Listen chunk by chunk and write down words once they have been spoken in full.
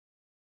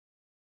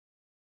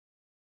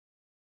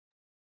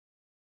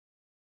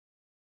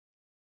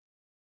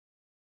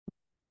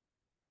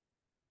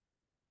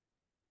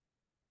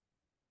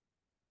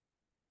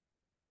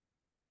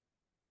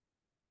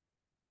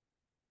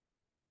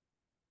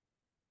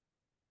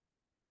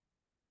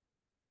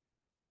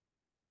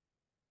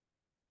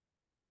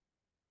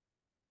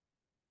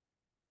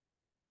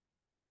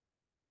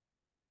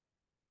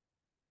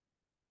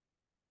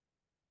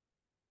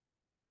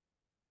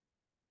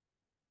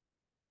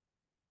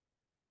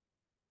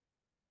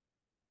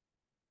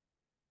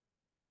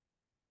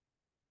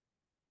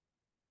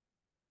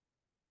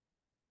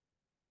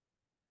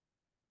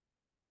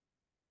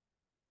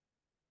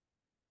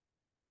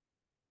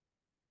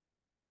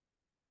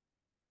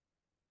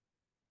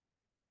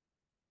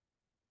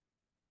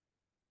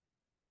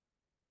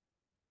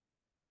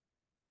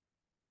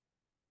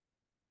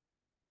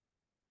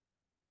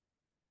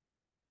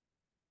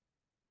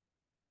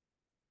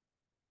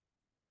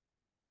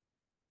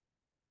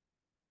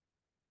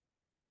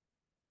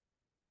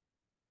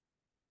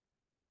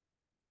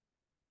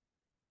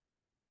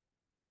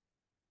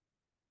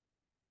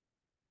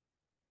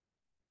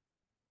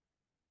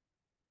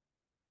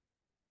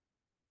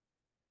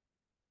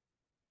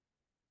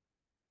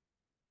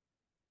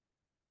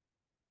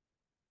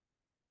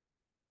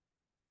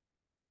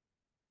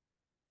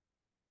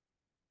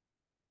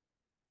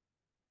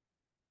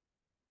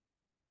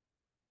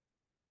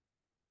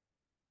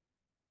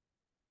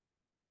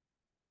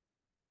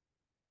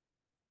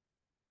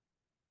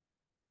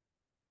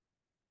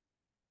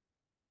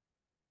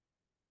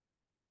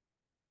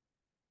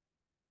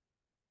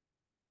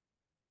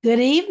Good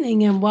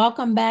evening and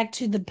welcome back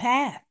to The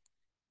Path.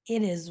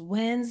 It is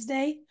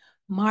Wednesday,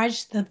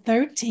 March the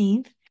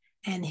 13th,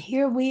 and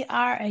here we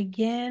are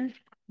again,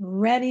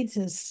 ready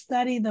to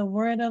study the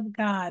Word of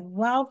God.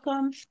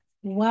 Welcome,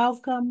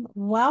 welcome,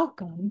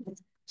 welcome.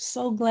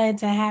 So glad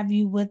to have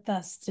you with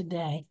us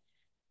today.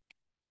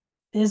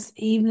 This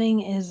evening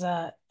is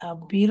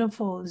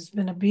it's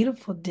been a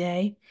beautiful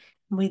day.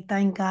 We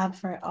thank God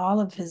for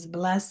all of his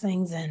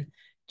blessings and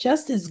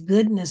just his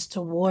goodness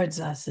towards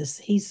us.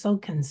 He's so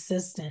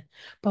consistent.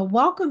 But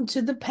welcome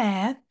to The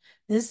Path.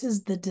 This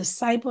is the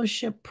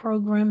discipleship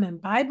program and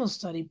Bible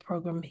study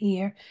program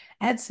here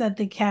at Set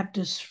the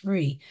Captives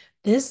Free.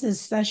 This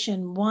is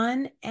session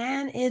 1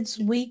 and it's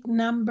week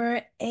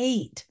number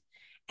 8.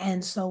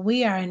 And so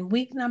we are in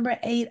week number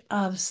 8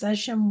 of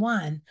session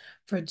 1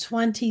 for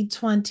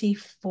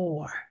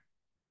 2024.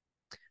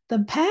 The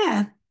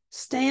path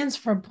stands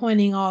for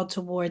pointing all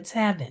towards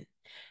heaven.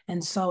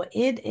 And so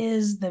it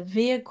is the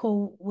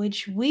vehicle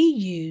which we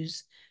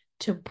use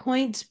to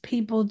point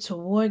people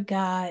toward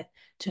God,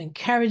 to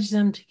encourage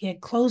them to get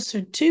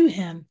closer to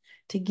him,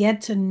 to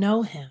get to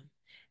know him.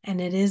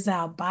 And it is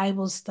our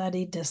Bible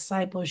study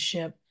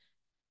discipleship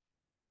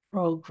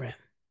program.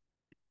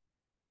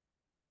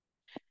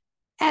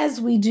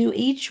 As we do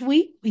each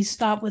week, we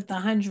start with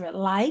 100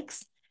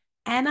 likes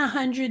and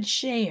 100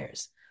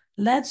 shares.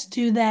 Let's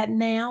do that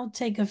now.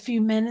 Take a few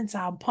minutes.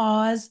 I'll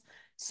pause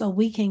so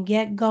we can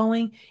get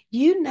going.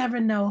 You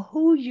never know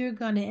who you're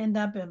going to end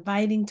up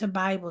inviting to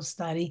Bible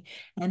study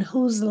and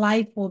whose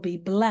life will be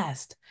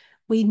blessed.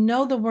 We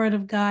know the Word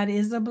of God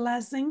is a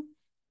blessing.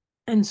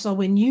 And so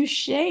when you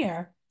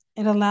share,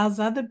 it allows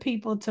other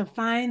people to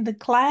find the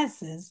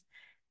classes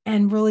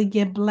and really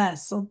get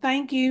blessed. So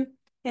thank you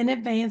in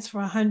advance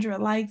for 100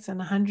 likes and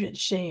 100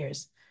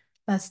 shares.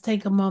 Let's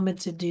take a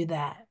moment to do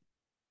that.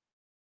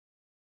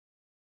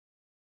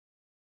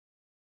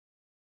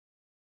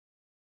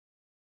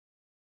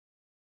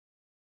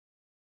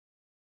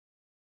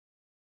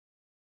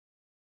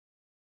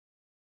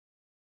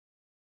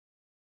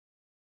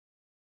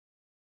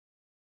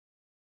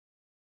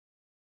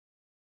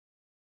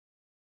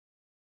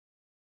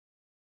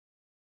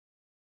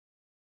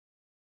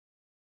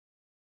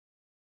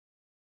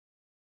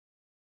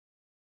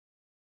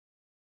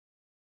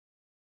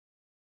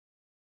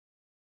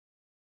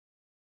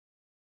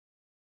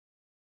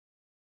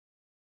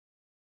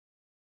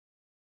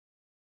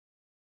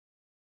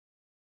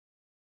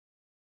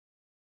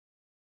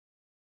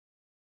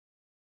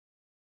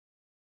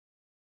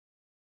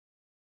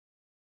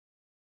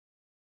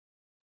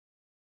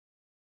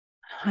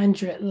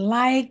 Hundred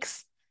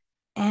likes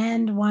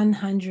and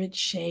 100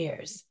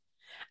 shares.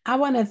 I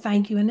want to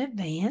thank you in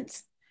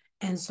advance.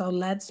 And so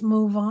let's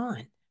move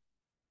on.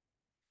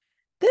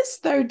 This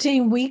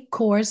 13-week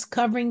course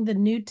covering the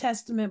New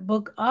Testament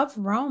book of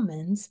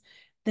Romans,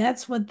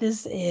 that's what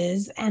this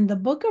is. And the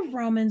book of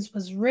Romans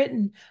was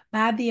written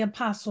by the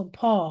Apostle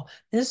Paul.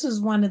 This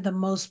is one of the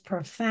most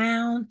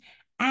profound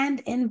and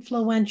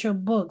influential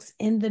books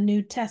in the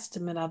New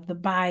Testament of the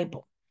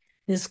Bible.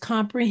 This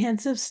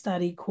comprehensive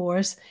study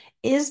course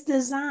is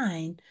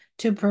designed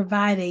to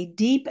provide a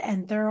deep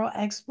and thorough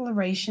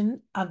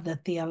exploration of the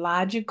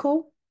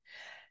theological,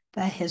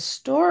 the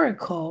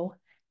historical,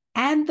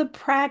 and the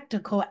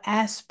practical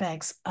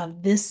aspects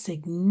of this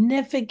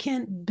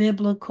significant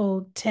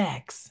biblical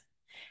text.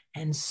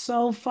 And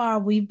so far,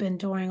 we've been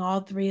doing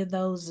all three of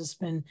those. It's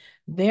been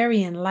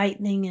very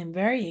enlightening and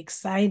very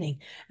exciting.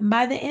 And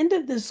by the end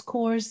of this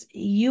course,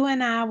 you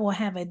and I will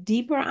have a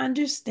deeper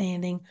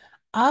understanding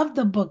of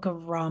the book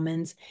of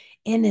Romans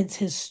in its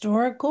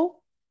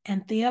historical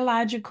and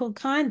theological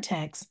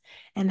context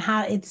and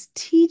how its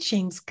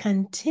teachings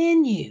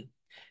continue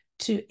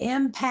to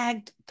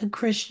impact the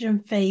Christian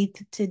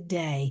faith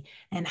today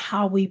and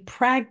how we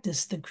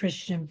practice the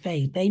Christian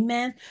faith.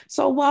 Amen.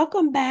 So,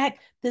 welcome back.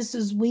 This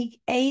is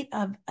week 8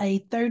 of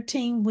a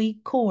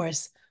 13-week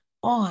course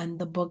on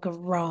the book of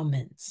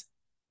Romans.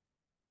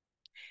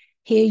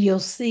 Here you'll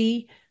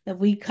see that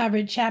we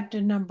covered chapter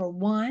number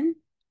 1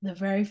 the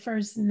very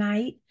first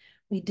night.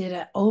 We did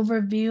an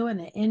overview and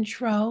an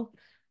intro.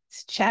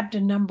 It's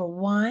chapter number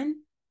 1.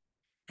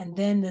 And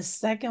then the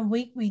second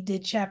week, we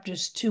did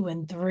chapters 2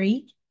 and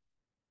 3.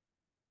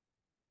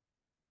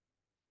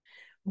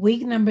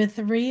 Week number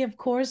 3, of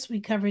course, we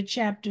covered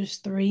chapters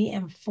 3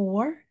 and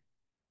 4.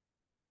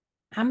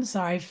 I'm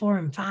sorry, 4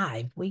 and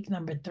 5. Week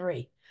number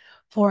 3,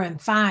 4 and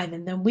 5.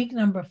 And then week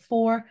number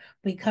 4,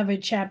 we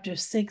covered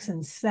chapters 6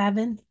 and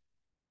 7.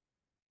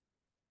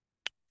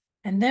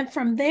 And then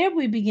from there,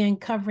 we began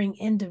covering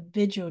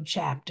individual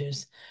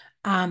chapters.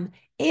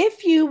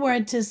 If you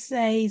were to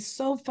say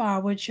so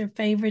far what your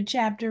favorite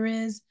chapter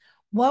is,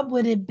 what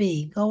would it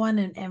be? Go on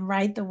and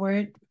write the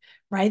word,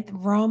 write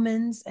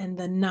Romans and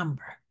the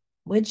number.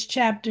 Which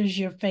chapter is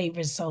your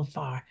favorite so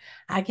far?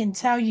 I can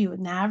tell you,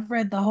 now I've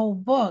read the whole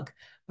book,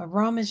 but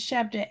Romans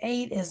chapter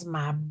 8 is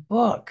my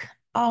book.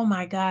 Oh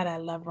my God, I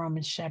love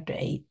Romans chapter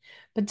 8.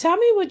 But tell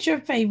me what your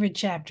favorite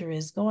chapter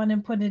is. Go on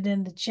and put it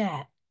in the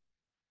chat.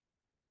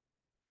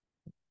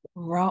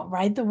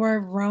 Write the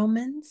word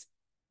Romans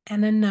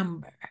and a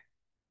number.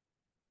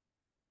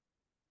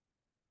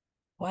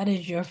 What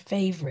is your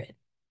favorite?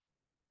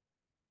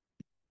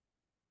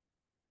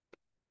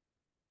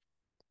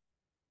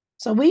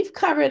 So we've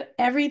covered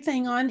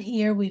everything on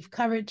here. We've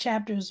covered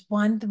chapters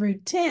 1 through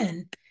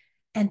 10.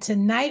 And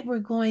tonight we're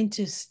going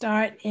to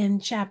start in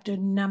chapter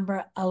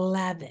number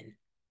 11.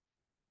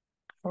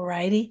 All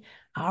righty.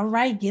 All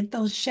right. Get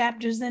those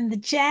chapters in the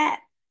chat.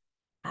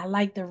 I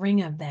like the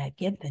ring of that.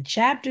 Get the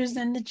chapters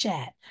in the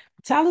chat.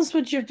 Tell us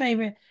what's your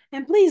favorite.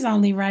 And please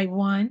only write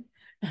one.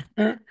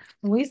 When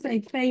we say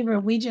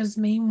favorite, we just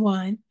mean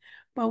one.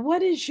 But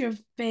what is your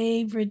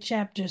favorite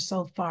chapter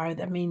so far?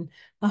 I mean,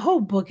 the whole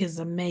book is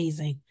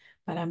amazing.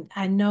 But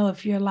I know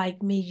if you're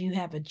like me, you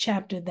have a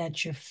chapter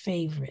that's your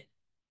favorite.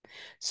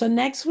 So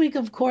next week,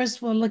 of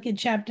course, we'll look at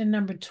chapter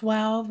number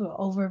 12. We'll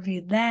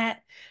overview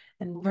that.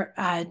 And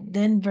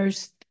then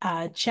verse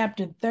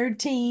chapter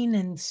 13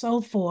 and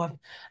so forth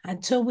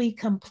until we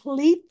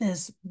complete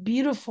this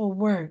beautiful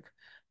work,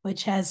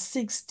 which has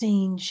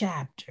 16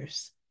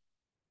 chapters.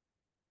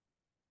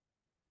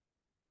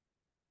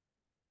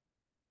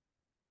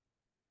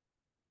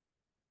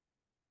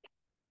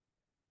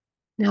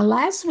 Now,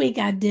 last week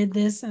I did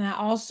this, and I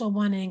also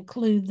want to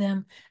include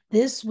them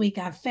this week.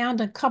 I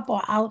found a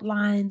couple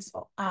outlines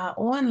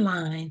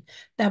online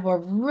that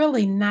were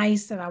really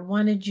nice, and I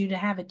wanted you to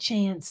have a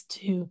chance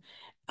to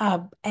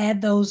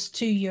add those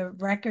to your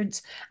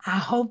records. I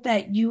hope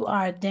that you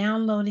are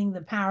downloading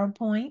the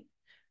PowerPoint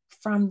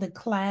from the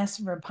class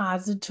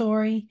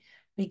repository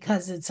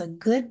because it's a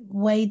good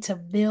way to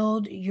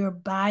build your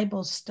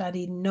Bible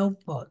study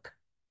notebook.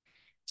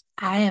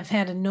 I have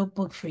had a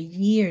notebook for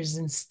years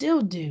and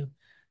still do.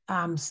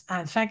 In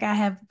fact, I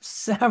have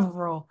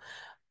several.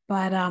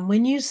 But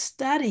when you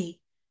study,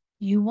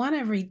 you want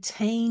to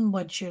retain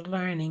what you're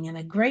learning. And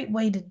a great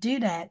way to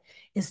do that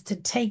is to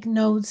take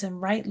notes and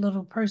write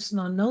little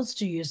personal notes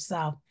to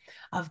yourself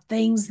of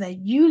things that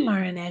you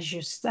learn as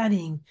you're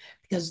studying,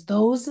 because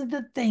those are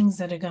the things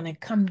that are going to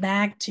come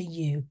back to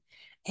you.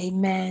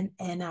 Amen.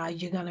 And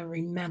you're going to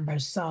remember.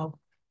 So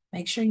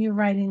make sure you're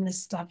writing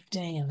this stuff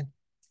down.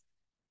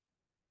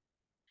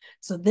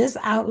 So this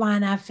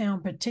outline I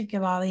found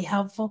particularly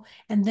helpful.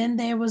 And then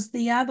there was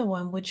the other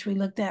one, which we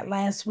looked at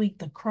last week,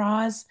 the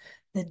cross,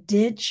 the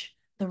ditch,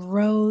 the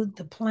road,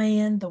 the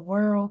plan, the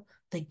world,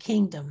 the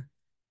kingdom.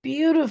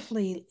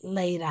 Beautifully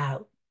laid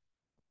out.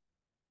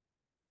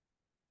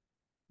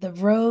 The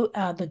road,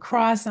 the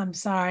cross, I'm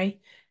sorry.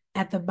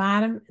 At the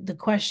bottom, the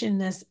question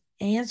that's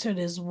answered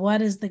is,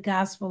 what is the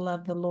gospel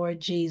of the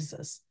Lord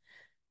Jesus?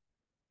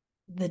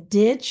 The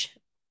ditch,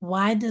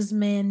 why does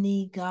man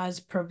need God's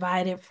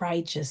provided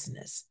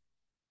righteousness?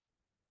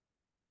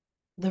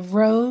 The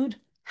road,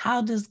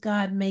 how does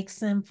God make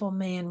sinful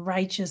man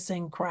righteous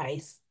in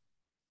Christ?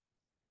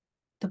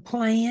 The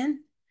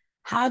plan,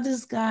 how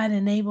does God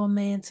enable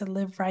man to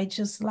live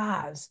righteous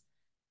lives?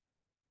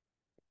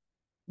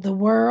 The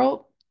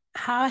world,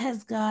 how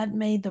has God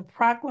made the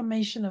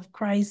proclamation of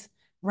Christ's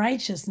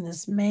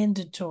righteousness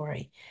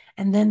mandatory?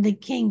 And then the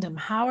kingdom,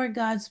 how are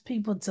God's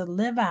people to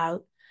live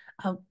out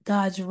of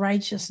God's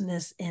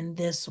righteousness in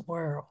this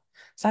world?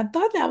 So I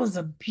thought that was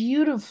a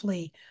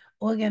beautifully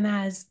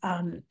organized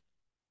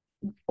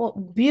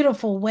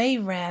beautiful way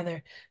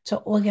rather to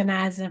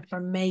organize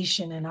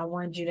information, and I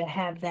want you to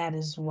have that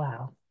as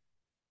well.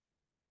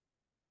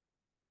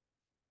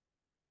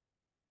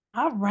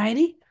 All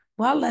righty.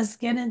 Well, let's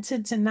get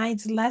into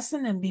tonight's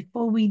lesson. And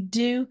before we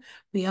do,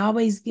 we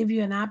always give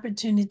you an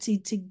opportunity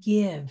to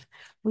give.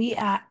 We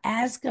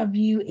ask of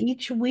you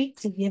each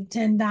week to give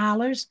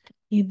 $10.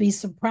 You'd be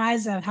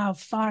surprised at how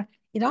far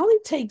it only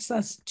takes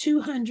us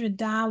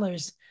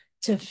 $200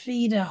 to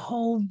feed a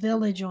whole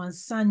village on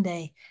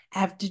Sunday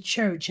after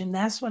church. And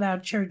that's what our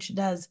church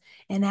does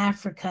in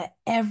Africa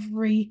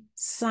every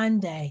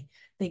Sunday.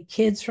 The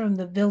kids from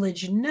the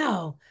village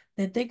know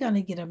that they're going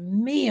to get a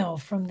meal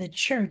from the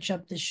church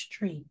up the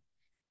street.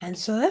 And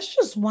so that's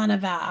just one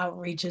of our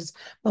outreaches.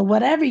 But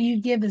whatever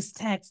you give is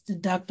tax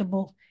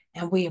deductible,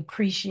 and we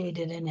appreciate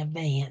it in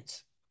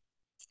advance.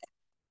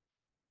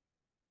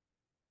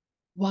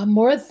 One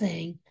more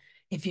thing,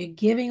 if you're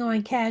giving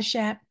on Cash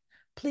App,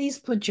 please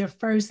put your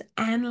first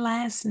and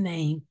last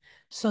name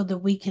so that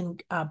we can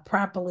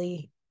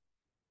properly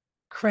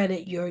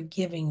credit your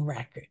giving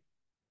record.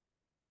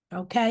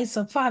 Okay,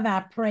 so Father, I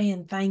pray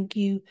and thank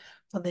you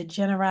for the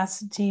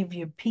generosity of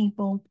your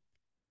people.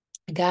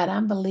 God,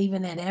 I'm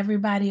believing that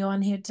everybody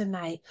on here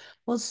tonight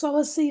will sow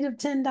a seed of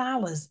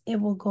 $10. It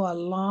will go a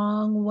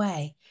long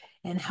way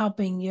in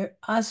helping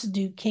us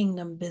do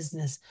kingdom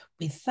business.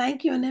 We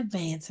thank you in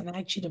advance and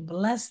ask you to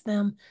bless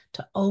them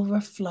to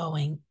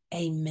overflowing.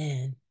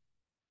 Amen.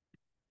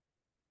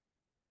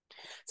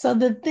 So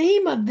the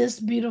theme of this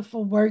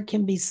beautiful word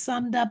can be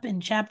summed up in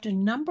chapter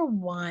number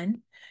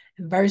 1,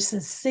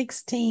 verses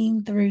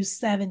 16 through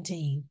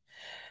 17.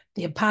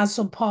 The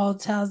Apostle Paul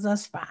tells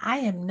us, "For I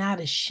am not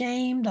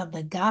ashamed of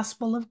the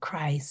gospel of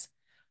Christ,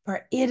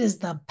 for it is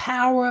the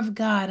power of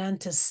God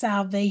unto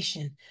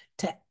salvation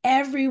to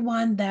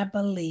everyone that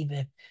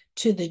believeth,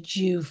 to the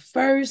Jew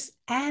first,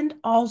 and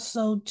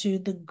also to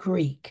the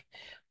Greek.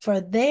 For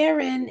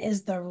therein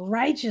is the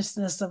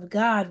righteousness of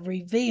God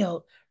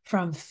revealed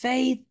from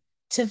faith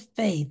to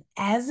faith,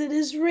 as it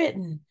is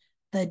written,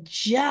 the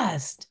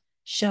just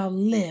shall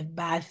live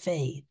by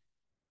faith.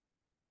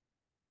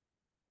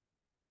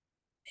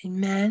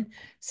 Amen.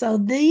 So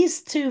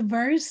these two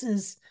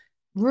verses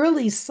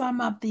really sum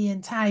up the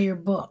entire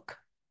book.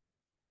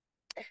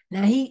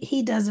 Now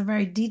he does a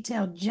very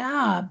detailed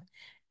job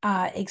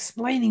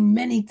explaining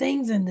many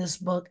things in this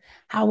book.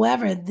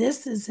 However,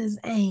 this is his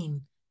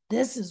aim.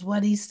 This is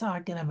what he's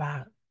talking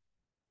about.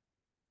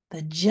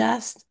 The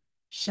just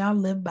shall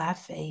live by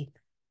faith.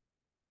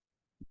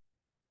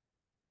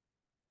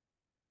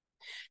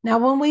 Now,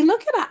 when we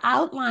look at an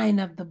outline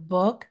of the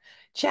book,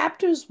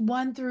 chapters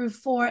 1 through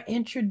 4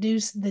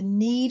 introduce the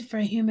need for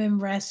human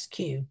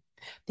rescue.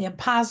 The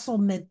apostle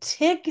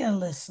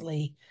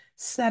meticulously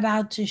set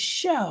out to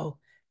show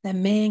that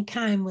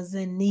mankind was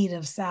in need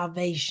of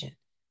salvation,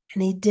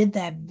 and he did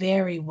that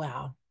very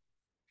well.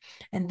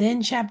 And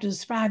then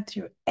chapters 5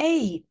 through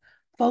 8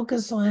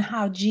 focus on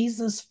how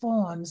Jesus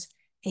forms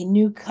a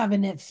new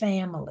covenant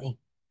family.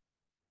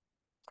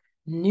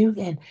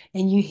 And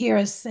you hear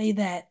us say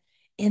that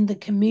in the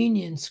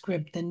communion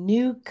script, the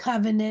new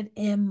covenant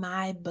in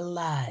my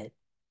blood.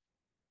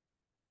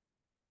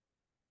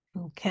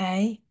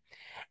 Okay.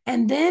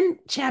 And then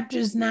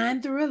chapters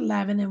 9 through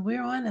 11, and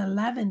we're on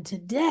 11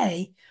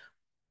 today,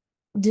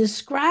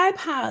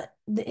 describes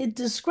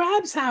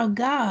how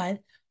God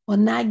will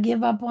not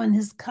give up on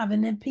his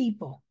covenant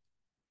people.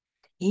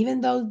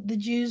 Even though the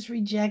Jews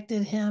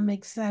rejected him,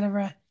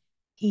 etc.,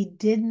 he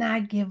did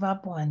not give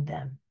up on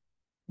them,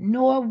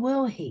 nor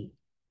will he.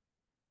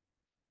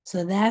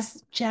 So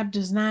that's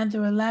chapters 9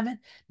 through 11.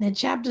 Then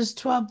chapters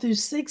 12 through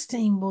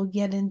 16 we'll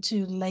get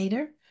into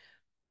later.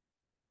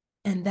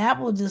 And that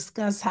will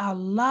discuss how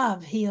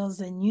love heals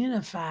and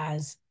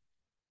unifies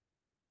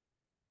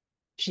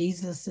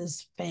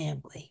Jesus's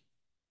family.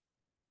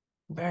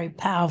 Very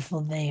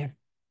powerful there.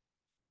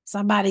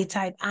 Somebody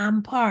type,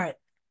 I'm part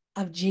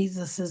of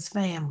Jesus's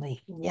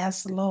family.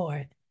 Yes,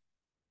 Lord.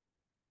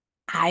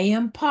 I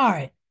am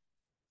part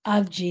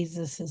of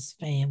Jesus's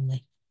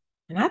family.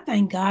 And I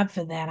thank God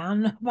for that. I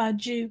don't know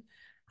about you.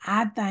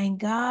 I thank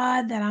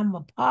God that I'm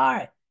a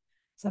part.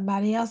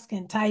 Somebody else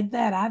can type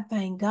that. I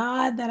thank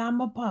God that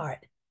I'm a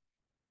part.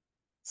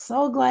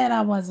 So glad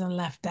I wasn't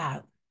left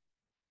out.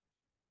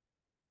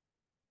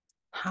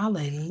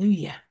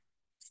 Hallelujah.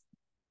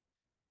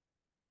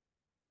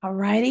 All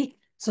righty.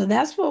 So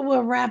that's what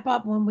we'll wrap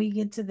up when we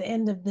get to the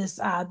end of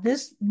this.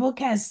 This book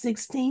has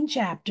 16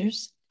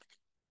 chapters.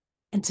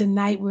 And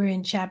tonight we're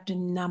in chapter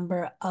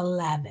number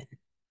 11.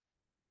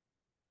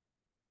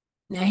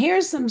 Now,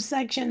 here's some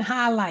section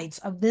highlights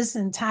of this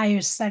entire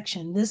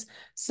section. This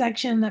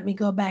section, let me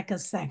go back a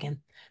second.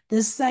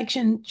 This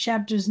section,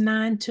 chapters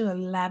 9 to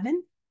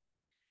 11.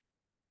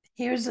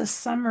 Here's a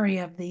summary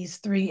of these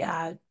three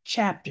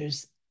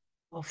chapters.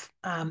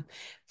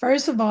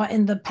 First of all,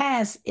 in the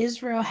past,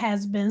 Israel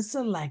has been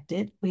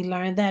selected. We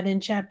learned that in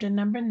chapter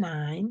number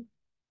 9.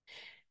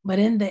 But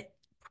in the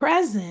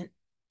present,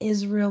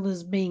 Israel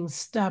is being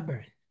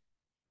stubborn.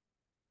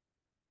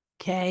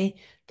 Okay,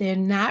 they're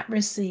not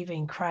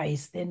receiving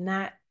Christ.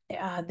 They're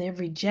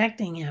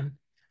rejecting him.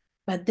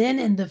 But then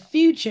in the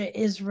future,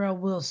 Israel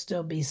will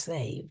still be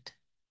saved.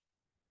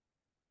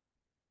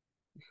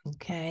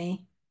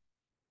 Okay.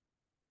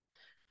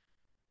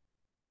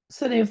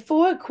 So there are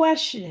 4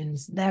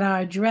 questions that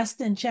are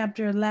addressed in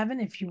chapter 11.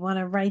 If you want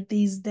to write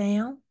these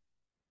down,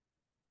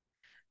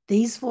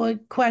 these 4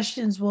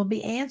 questions will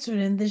be answered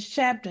in this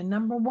chapter.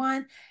 Number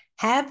 1,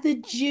 have the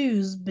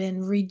Jews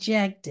been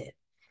rejected?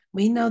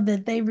 We know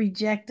that they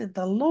rejected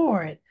the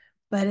Lord,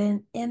 but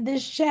in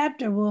this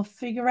chapter, we'll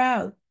figure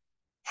out,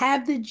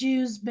 have the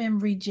Jews been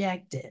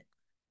rejected?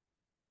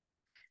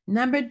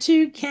 Number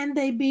 2, can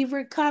they be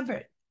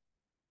recovered?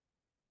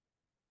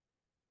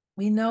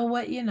 We know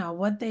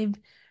what they've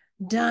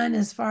done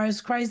as far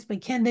as Christ,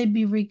 but can they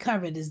be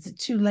recovered? Is it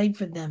too late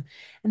for them?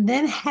 And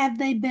then, have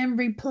they been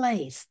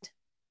replaced?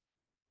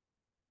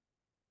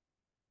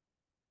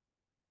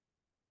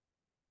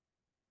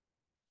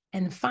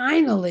 And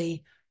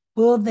finally,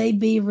 will they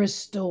be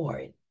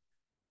restored?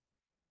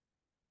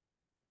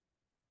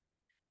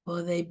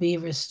 Will they be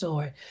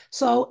restored?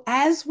 So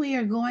as we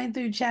are going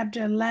through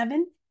chapter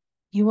 11,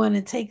 you want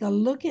to take a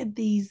look at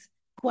these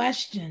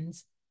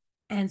questions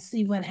and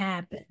see what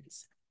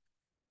happens.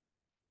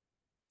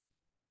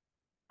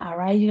 All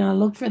right, you're going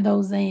to look for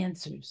those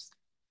answers.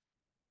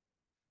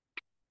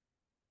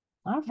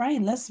 All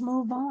right, let's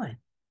move on.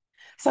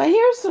 So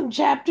here's some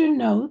chapter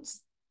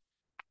notes.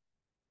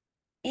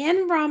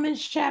 In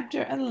Romans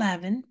chapter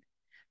 11,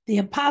 the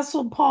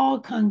Apostle Paul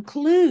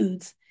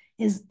concludes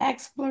his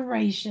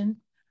exploration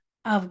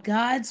of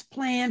God's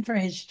plan for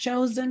his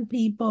chosen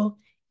people,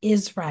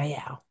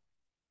 Israel.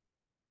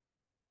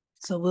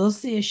 So we'll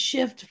see a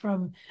shift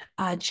from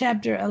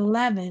chapter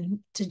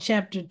 11 to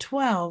chapter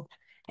 12,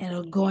 and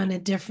it'll go in a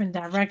different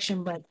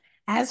direction. But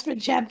as for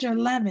chapter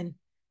 11,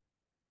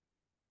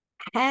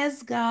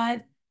 has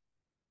God,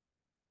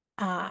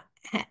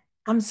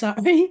 I'm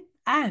sorry,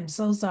 I am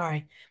so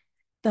sorry.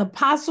 The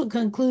apostle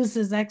concludes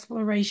his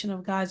exploration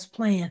of God's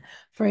plan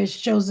for his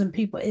chosen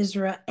people,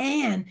 Israel.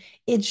 And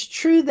it's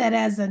true that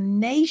as a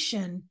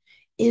nation,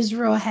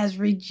 Israel has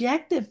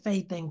rejected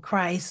faith in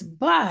Christ,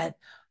 but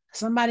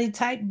somebody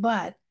type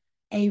but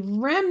a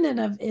remnant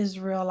of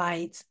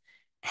Israelites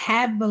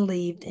have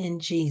believed in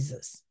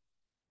Jesus.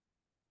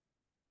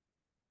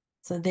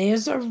 So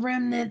there's a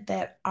remnant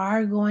that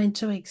are going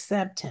to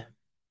accept him,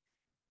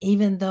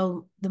 even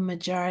though the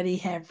majority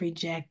have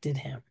rejected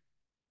him.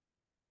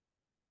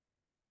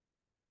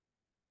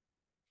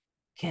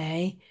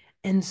 Okay.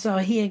 And so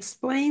he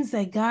explains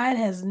that God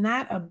has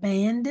not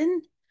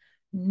abandoned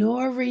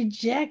nor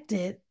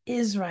rejected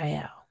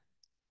Israel.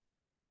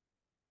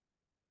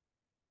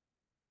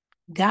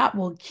 God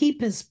will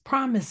keep his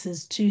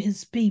promises to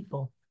his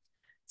people.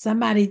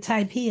 Somebody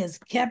type, he has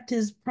kept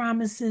his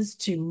promises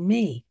to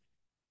me.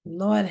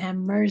 Lord have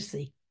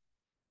mercy.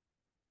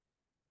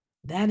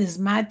 That is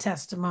my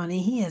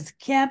testimony. He has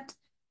kept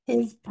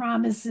his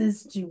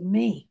promises to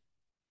me.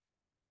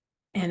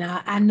 And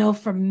I know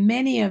for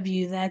many of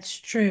you, that's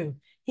true.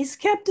 He's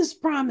kept his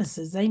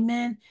promises.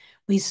 Amen.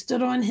 We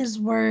stood on his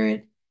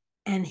word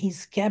and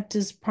he's kept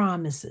his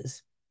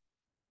promises.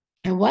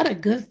 And what a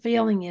good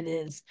feeling it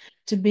is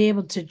to be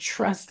able to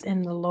trust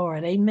in the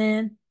Lord.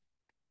 Amen.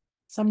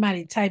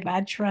 Somebody type,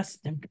 I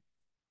trust him.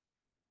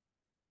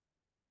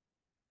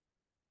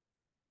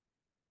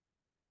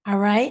 All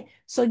right.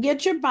 So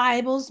get your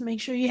Bibles.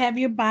 Make sure you have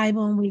your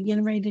Bible, and we're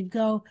getting ready to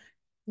go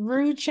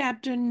through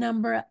chapter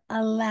number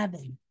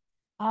 11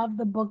 of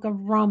the book of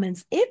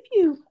Romans. If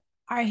you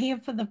are here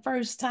for the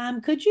first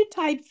time, could you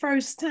type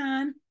first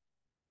time?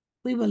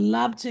 We would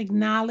love to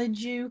acknowledge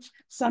you.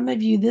 Some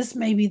of you, this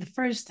may be the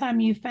first time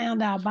you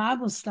found our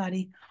Bible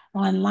study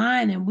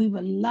online, and we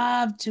would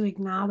love to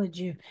acknowledge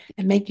you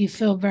and make you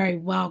feel very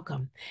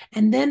welcome.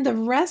 And then the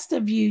rest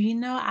of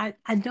you,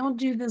 I don't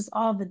do this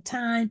all the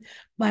time,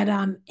 but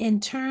in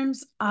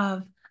terms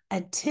of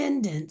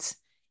attendance,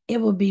 it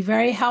would be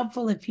very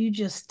helpful if you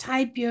just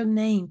type your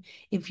name.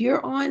 If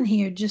you're on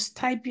here, just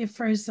type your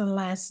first and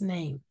last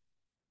name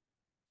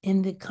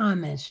in the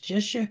comments,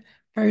 just your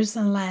first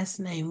and last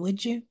name,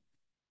 would you?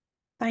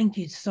 Thank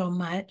you so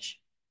much.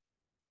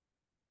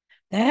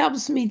 That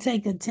helps me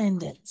take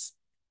attendance.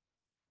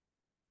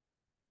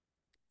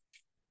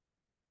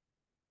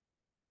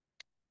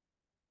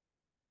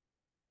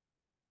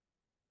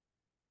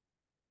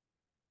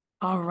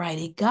 All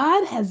righty.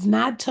 God has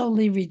not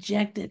totally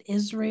rejected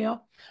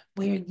Israel.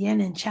 We're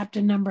again in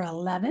chapter number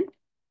 11.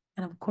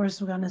 And of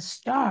course, we're going to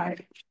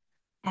start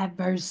at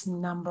verse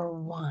number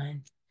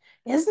 1.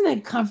 Isn't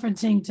it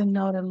comforting to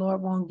know the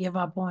Lord won't give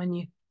up on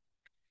you?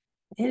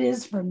 It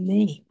is for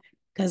me,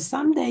 because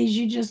some days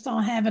you just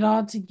don't have it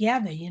all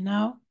together,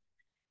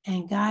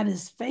 and God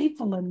is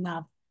faithful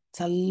enough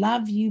to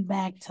love you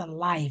back to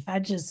life.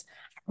 I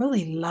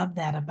really love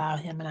that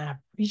about him, and I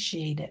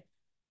appreciate it.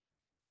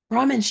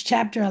 Romans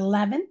chapter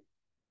 11.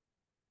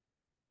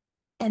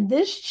 And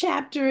this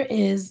chapter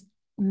is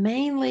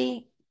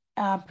mainly,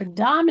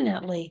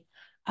 predominantly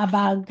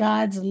about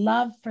God's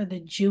love for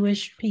the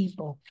Jewish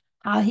people,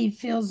 how he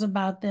feels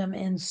about them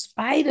in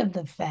spite of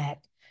the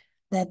fact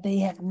that they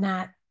have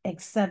not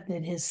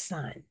accepted his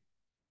son.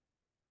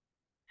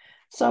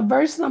 So,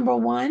 verse number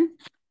 1,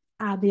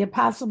 the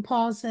Apostle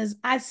Paul says,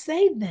 I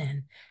say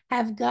then,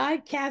 have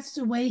God cast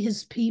away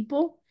his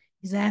people?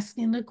 He's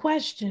asking the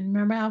question.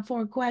 Remember our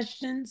 4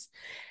 questions?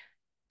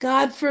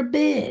 God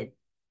forbid.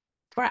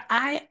 For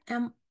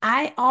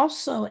I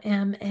also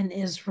am an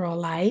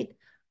Israelite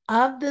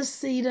of the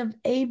seed of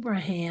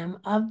Abraham,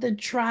 of the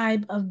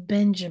tribe of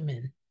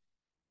Benjamin.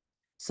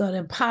 So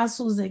the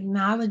apostles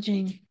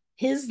acknowledging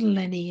his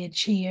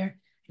lineage here,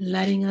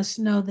 letting us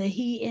know that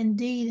he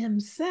indeed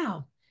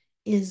himself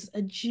is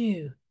a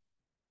Jew.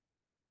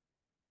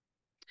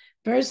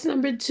 Verse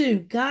number 2,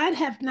 God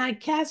hath not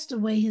cast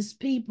away his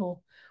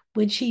people,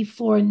 which he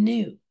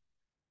foreknew.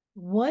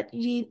 What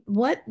ye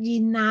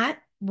not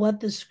what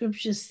the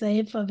scriptures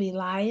saith of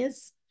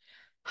Elias,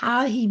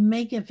 how he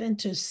maketh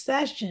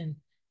intercession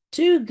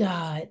to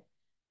God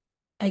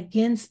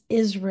against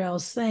Israel,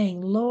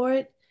 saying,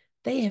 Lord,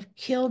 they have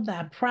killed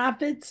thy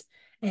prophets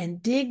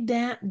and dig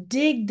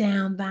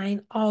down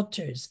thine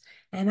altars,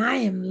 and I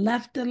am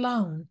left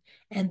alone,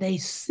 and they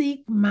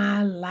seek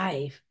my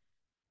life.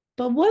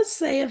 But what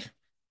saith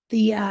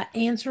the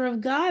answer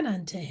of God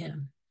unto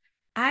him?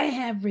 I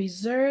have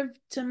reserved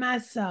to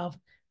myself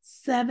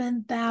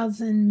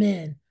 7,000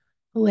 men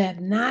who have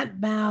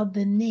not bowed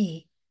the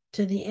knee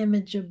to the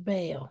image of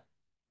Baal.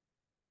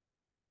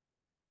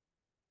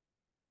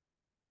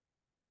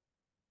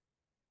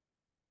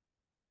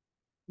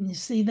 You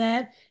see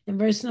that in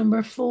verse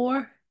number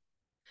 4?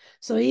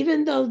 So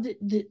even though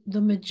the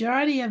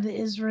majority of the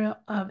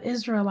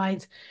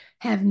Israelites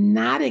have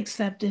not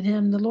accepted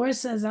him, the Lord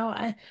says,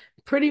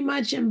 pretty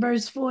much in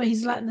verse 4,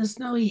 he's letting us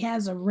know he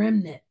has a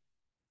remnant.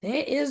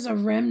 There is a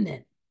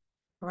remnant,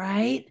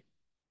 right?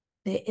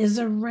 There is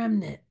a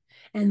remnant.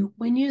 And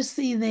when you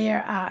see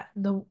there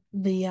the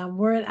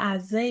word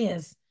Isaiah,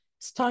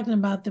 it's talking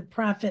about the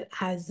prophet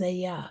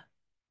Isaiah.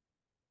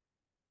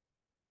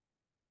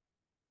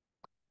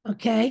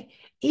 Okay.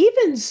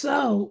 Even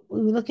so, we're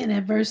looking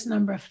at verse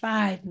number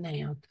 5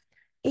 now.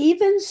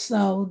 Even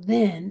so,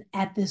 then,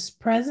 at this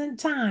present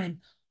time,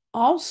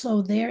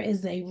 also there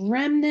is a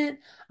remnant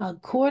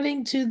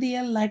according to the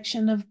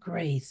election of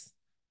grace.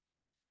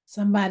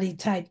 Somebody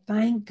type,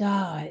 thank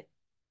God.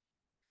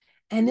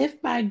 And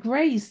if by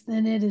grace,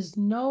 then it is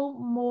no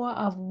more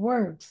of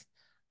works.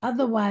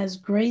 Otherwise,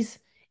 grace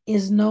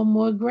is no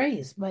more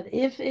grace. But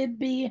if it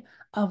be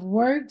of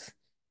works,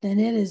 then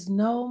it is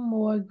no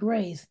more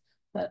grace.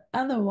 But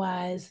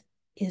otherwise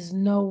is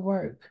no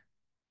work.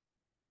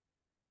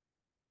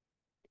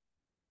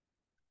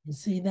 You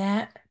see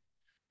that?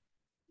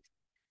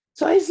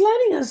 So he's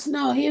letting us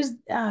know here's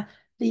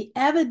the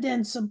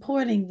evidence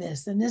supporting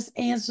this. And this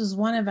answers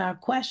one of our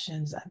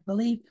questions. I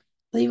believe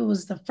it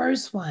was the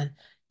first one.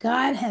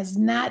 God has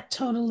not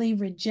totally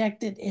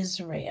rejected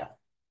Israel.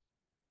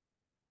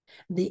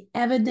 The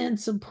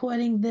evidence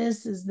supporting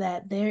this is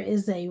that there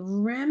is a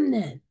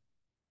remnant.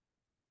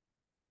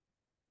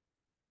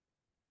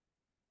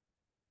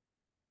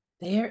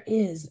 There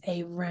is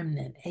a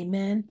remnant.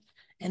 Amen.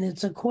 And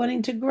it's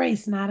according to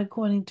grace, not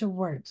according to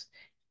works.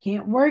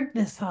 Can't work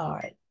this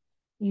hard.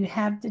 You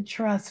have to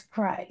trust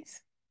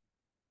Christ.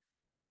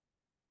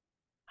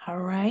 All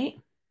right.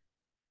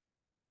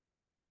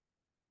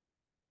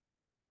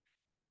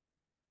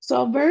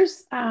 So where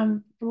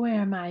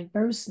am I?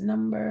 Verse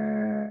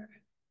number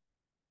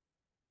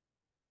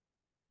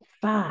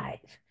 5.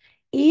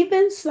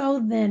 Even so,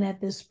 then, at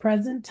this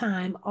present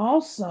time,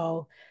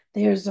 also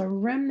there's a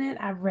remnant.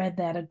 I've read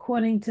that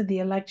according to the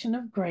election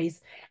of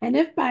grace. And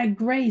if by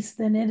grace,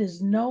 then it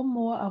is no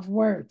more of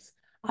works.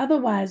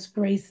 Otherwise,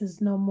 grace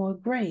is no more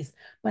grace.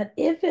 But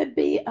if it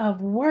be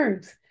of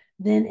works,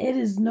 then it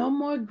is no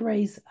more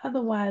grace.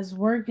 Otherwise,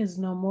 work is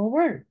no more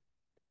work.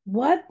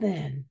 What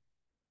then?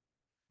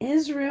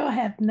 Israel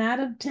hath not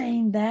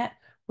obtained that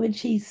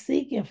which he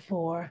seeketh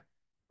for,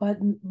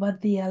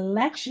 but the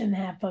election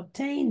hath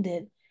obtained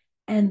it,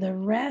 and the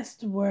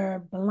rest were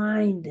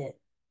blinded.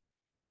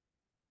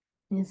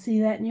 You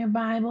see that in your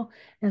Bible?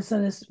 And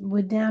so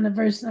we're down to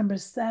verse number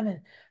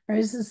 7.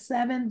 Verses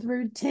 7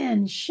 through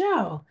 10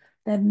 show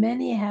that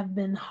many have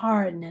been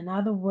hardened. In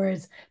other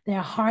words,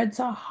 their hearts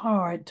are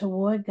hard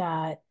toward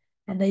God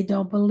and they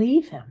don't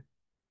believe him.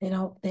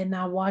 They're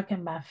not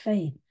walking by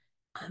faith,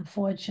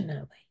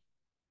 unfortunately.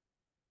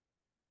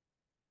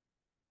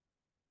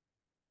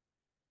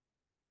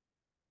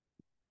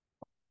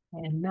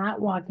 And not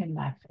walking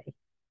by faith.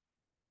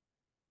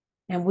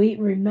 And we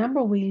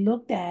remember we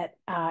looked at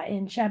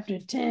in chapter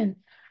 10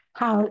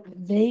 how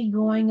they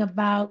going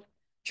about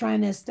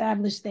trying to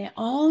establish their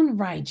own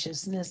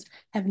righteousness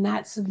have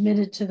not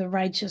submitted to the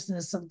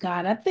righteousness of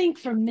God. I think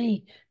for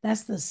me,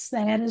 that's the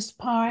saddest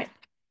part,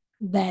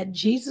 that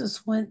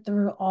Jesus went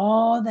through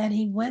all that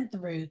he went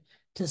through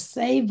to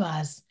save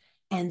us,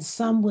 and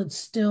some would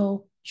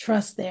still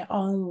trust their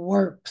own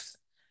works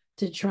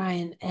to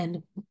try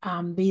and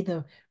be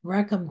the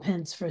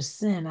recompense for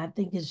sin. I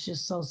think it's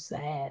just so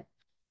sad.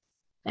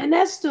 And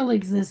that still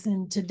exists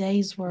in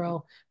today's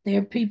world. There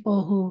are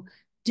people who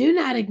do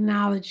not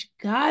acknowledge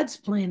God's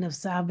plan of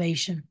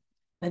salvation,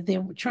 but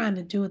they're trying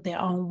to do it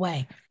their own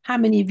way. How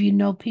many of you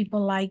know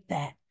people like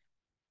that?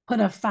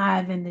 Put a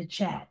 5 in the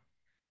chat.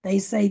 They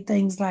say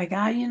things like,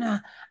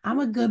 I'm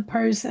a good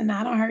person.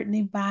 I don't hurt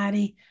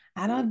anybody.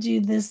 I don't do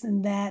this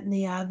and that and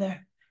the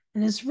other.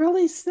 And it's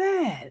really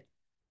sad.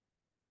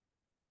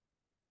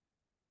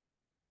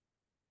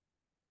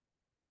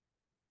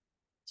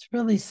 It's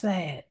really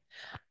sad.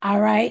 All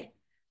right.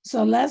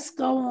 So let's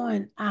go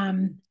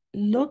on.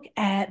 Look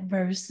at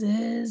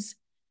verses.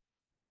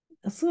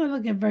 Let's go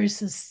look at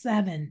verses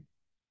 7.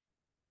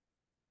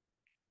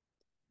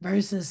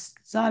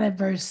 Start at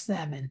verse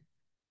 7.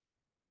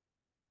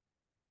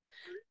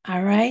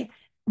 All right.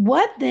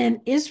 What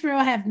then? Israel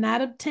have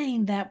not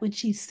obtained that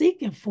which he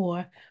seeketh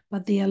for,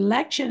 but the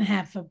election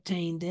hath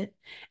obtained it,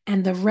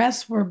 and the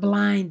rest were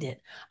blinded.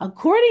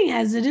 According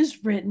as it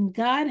is written,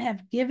 God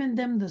hath given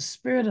them the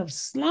spirit of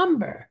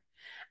slumber,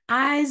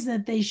 eyes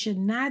that they should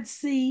not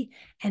see,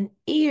 and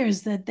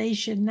ears that they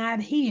should not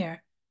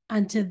hear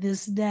unto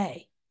this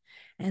day.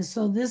 And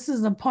so this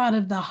is a part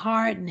of the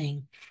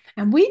hardening.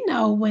 And we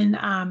know when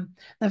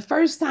the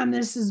first time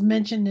this is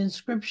mentioned in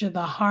scripture,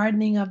 the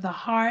hardening of the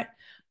heart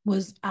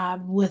was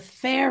with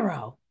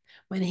Pharaoh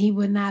when he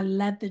would not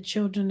let the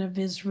children of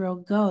Israel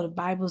go. The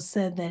Bible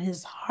said that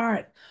his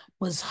heart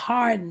was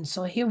hardened.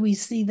 So here we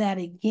see that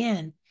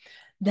again,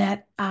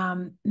 that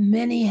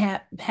many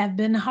have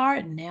been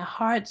hardened. Their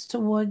hearts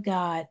toward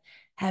God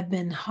have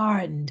been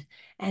hardened,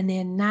 and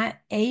they're not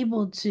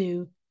able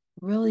to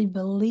really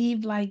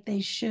believe like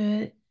they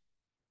should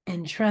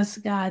and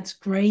trust God's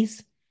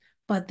grace,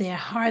 but their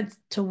heart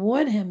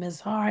toward him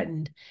is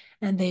hardened,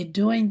 and they're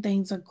doing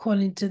things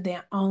according to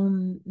their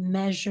own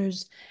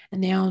measures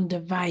and their own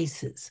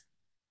devices.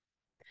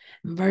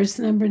 Verse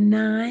number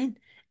 9,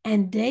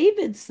 and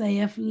David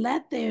saith,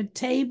 let their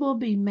table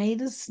be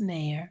made a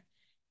snare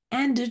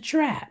and a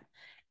trap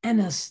and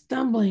a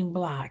stumbling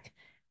block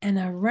and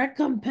a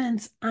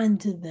recompense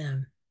unto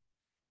them.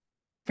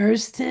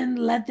 Verse 10,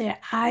 let their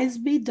eyes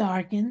be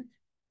darkened,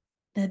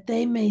 that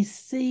they may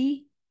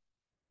see,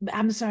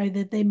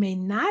 that they may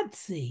not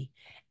see,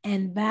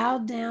 and bow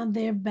down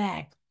their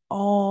back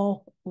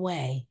all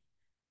way.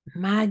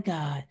 My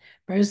God.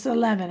 Verse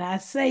 11, I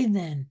say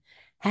then,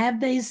 have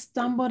they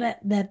stumbled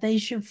that they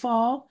should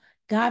fall?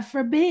 God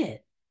forbid.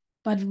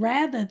 But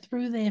rather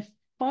through their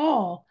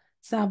fall,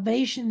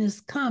 salvation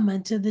is come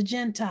unto the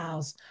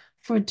Gentiles,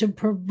 for to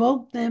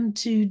provoke them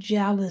to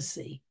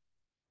jealousy.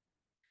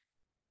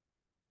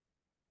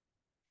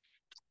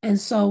 And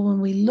so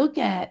when we look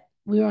at,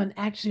 we're on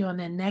actually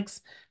on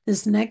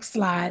this next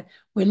slide,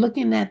 we're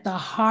looking at the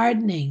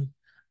hardening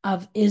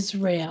of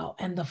Israel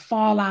and the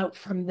fallout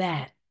from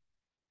that.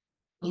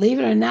 Believe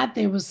it or not,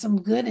 there was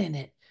some good in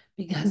it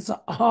because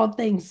all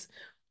things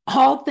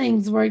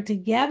work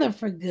together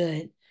for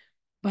good.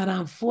 But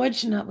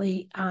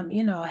unfortunately,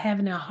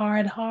 having a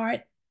hard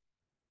heart,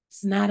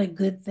 it's not a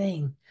good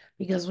thing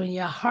because when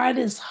your heart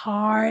is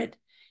hard,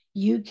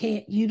 you're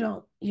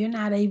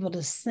not able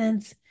to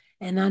sense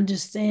and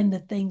understand the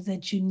things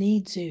that you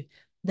need to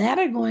that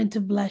are going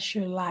to bless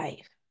your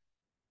life.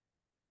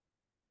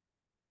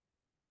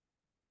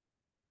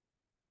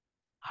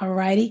 All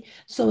righty.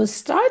 So it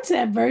starts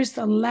at verse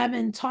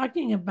 11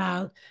 talking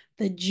about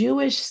the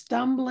Jewish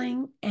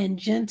stumbling and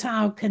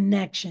Gentile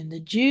connection. The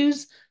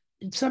Jews,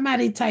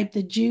 somebody typed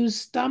the Jews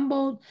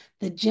stumbled,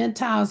 the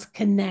Gentiles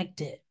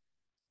connected.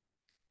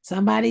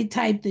 Somebody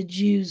typed the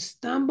Jews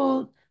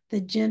stumbled,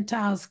 the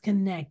Gentiles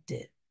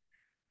connected.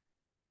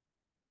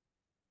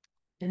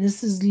 And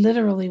this is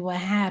literally what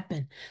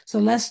happened. So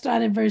let's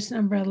start at verse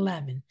number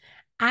 11.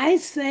 I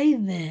say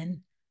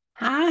then,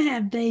 how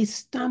have they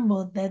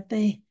stumbled that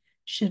they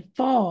should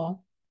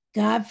fall?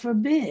 God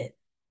forbid.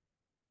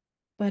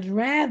 But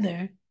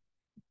rather,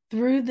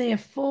 through their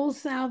full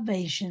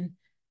salvation,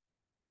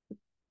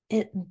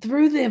 is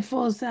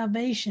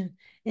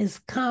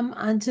come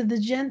unto the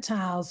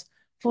Gentiles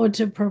for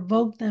to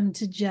provoke them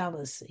to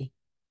jealousy.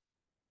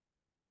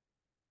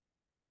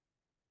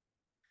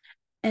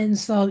 And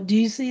so, do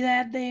you see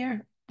that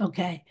there?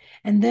 Okay.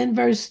 And then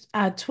verse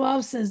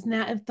 12 says,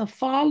 now if the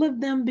fall of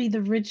them be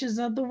the riches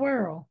of the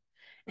world,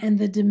 and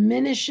the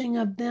diminishing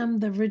of them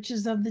the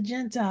riches of the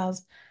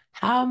Gentiles,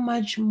 how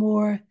much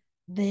more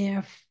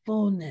their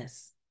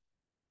fullness?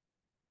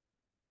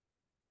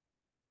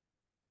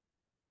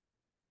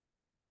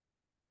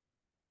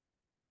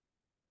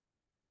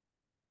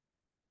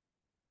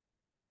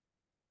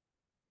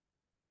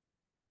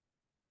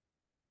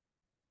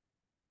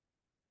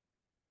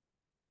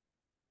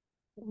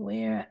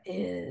 Where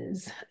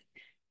is,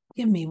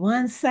 give me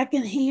 1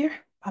 second here.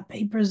 My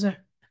papers are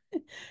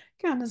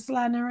kind of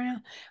sliding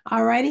around.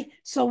 All righty.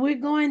 So we're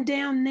going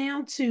down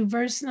now to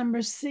verse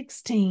number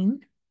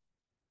 16.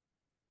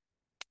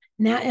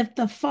 Now, if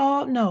the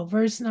fall, no,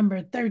 verse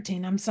number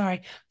 13, I'm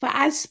sorry. For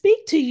I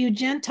speak to you,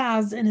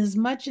 Gentiles,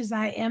 inasmuch as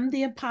I am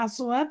the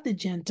apostle of the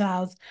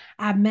Gentiles,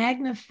 I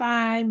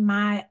magnify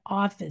my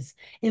office.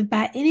 If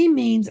by any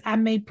means I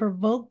may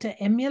provoke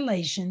to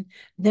emulation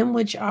them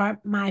which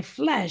are my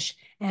flesh,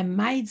 and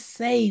might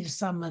save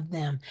some of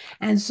them.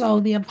 And so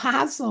the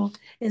apostle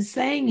is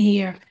saying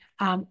here,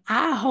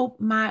 I hope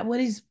what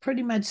he's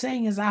pretty much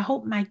saying is, I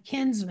hope my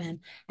kinsmen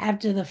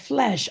after the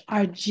flesh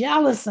are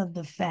jealous of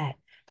the fact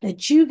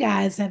that you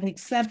guys have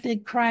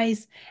accepted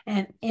Christ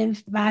and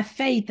by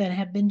faith and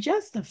have been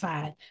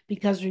justified.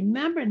 Because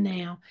remember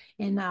now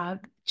in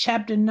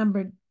chapter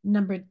number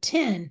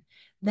 10,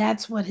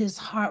 that's what his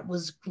heart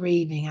was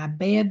grieving. I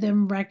bear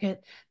them record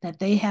that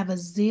they have a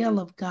zeal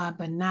of God,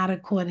 but not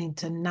according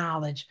to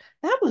knowledge.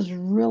 That was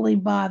really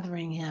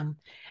bothering him.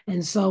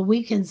 And so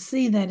we can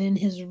see that in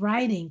his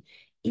writing,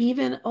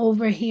 even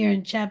over here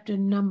in chapter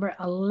number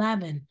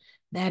 11,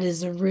 that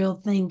is a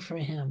real thing for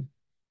him.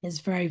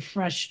 It's very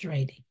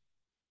frustrating.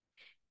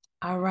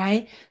 All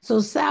right. So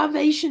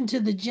salvation to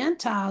the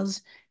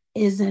Gentiles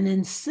is an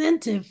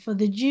incentive for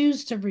the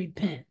Jews to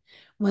repent.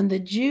 When the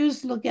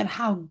Jews look at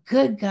how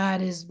good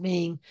God is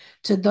being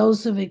to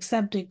those who've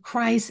accepted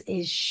Christ,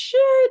 it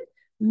should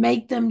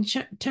make them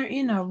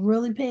turn,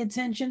 really pay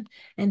attention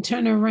and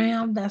turn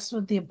around. That's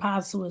what the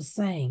apostle is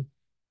saying.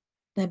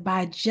 That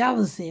by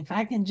jealousy, if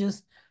I can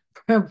just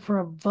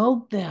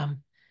provoke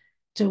them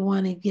to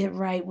want to get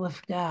right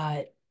with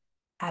God,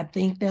 I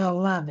think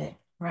they'll love it,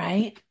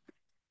 right?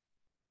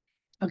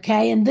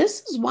 Okay, and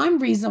this is one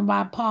reason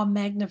why Paul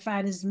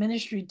magnified his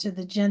ministry to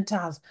the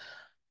Gentiles.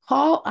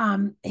 Paul,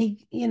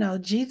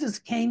 Jesus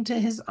came to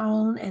his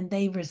own and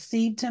they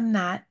received him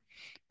not,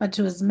 but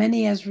to as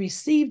many as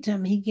received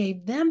him, he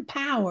gave them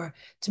power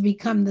to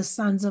become the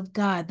sons of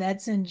God.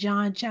 That's in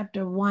John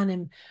chapter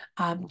 1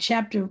 and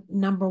chapter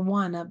number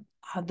 1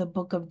 of the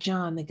book of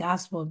John, the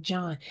Gospel of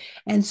John.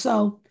 And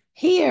so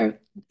here,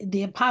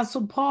 the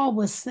Apostle Paul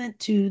was sent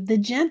to the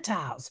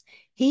Gentiles.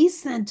 He's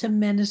sent to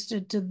minister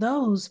to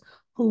those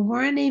who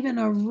weren't even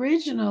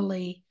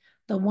originally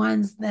the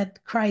ones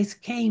that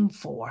Christ came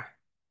for.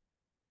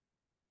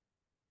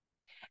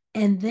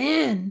 And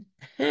then,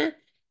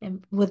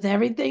 and with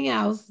everything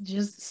else,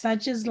 just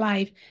such as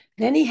life,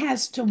 then he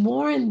has to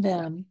warn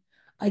them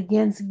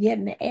against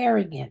getting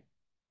arrogant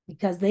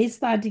because they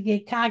start to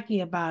get cocky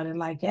about it,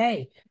 like,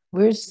 hey,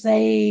 we're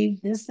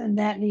saved, this and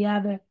that and the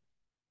other.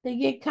 They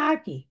get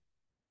cocky.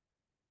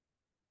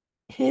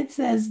 It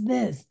says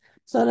this.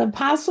 So the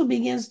apostle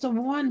begins to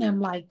warn them,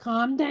 like,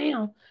 calm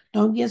down.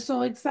 Don't get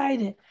so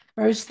excited.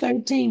 Verse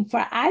 13,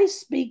 for I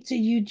speak to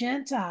you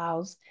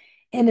Gentiles,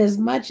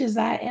 inasmuch as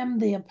I am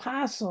the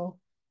apostle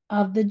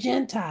of the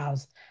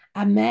Gentiles.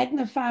 I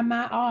magnify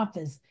my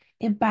office,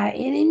 if by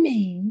any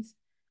means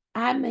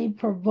I may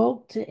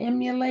provoke to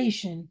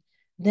emulation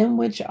them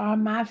which are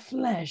my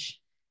flesh,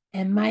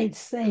 and might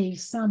save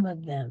some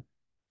of them.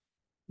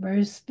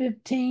 Verse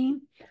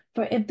 15,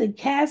 for if the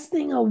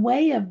casting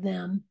away of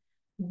them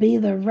be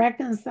the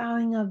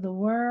reconciling of the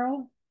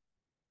world,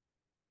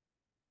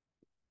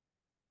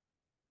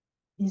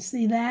 you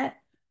see that?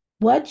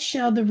 What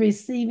shall the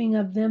receiving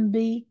of them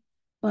be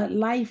but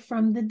life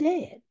from the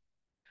dead?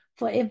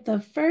 For if the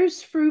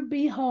first fruit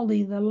be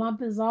holy, the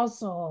lump is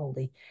also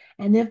holy.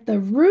 And if the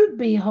root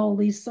be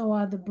holy, so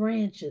are the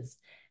branches.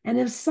 And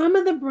if some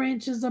of the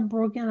branches are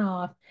broken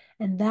off,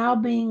 and thou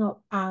being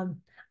a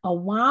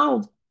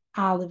wild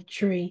olive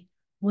tree,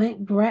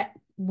 wert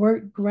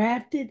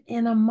grafted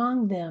in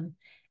among them,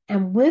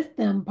 and with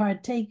them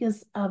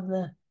partakest of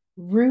the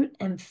root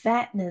and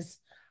fatness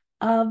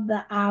of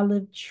the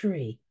olive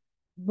tree.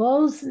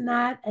 Boast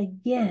not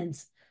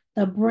against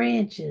the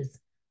branches,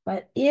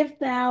 but if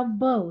thou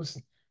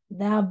boast,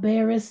 thou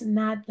bearest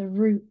not the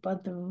root,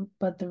 but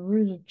the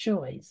root of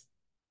choice.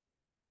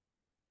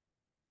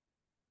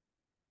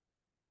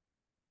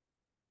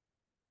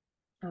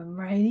 All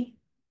righty.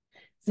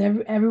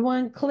 Is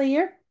everyone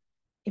clear?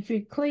 If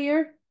you're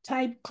clear,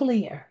 type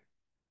clear.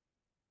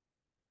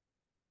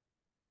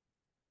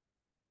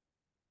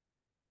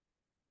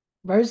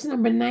 Verse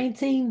number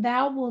 19,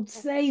 thou wilt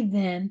say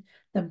then,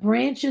 the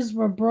branches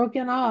were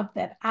broken off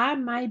that I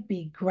might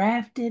be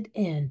grafted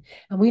in.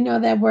 And we know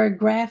that word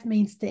graft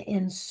means to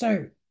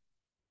insert.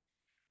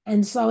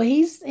 And so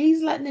he's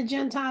letting the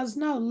Gentiles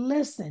know,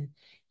 listen,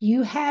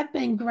 you have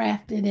been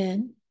grafted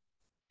in,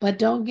 but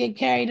don't get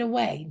carried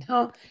away.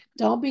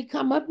 Don't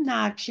become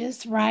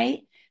obnoxious,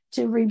 right?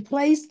 To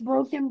replace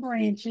broken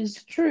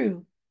branches,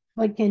 true,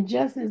 but can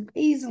just as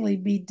easily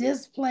be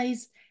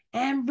displaced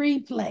and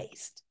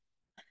replaced.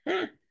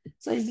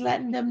 So he's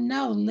letting them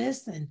know,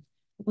 listen,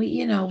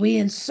 we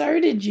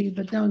inserted you,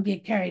 but don't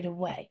get carried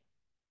away.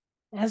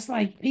 That's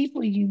like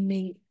people you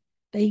meet,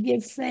 they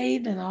get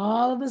saved, and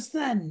all of a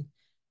sudden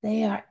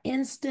they are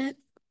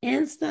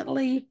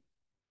instantly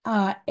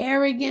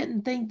arrogant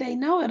and think they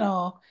know it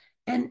all,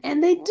 and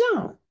they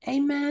don't.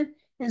 Amen.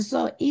 And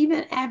so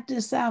even after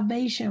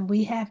salvation,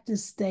 we have to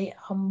stay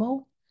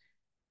humble,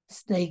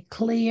 stay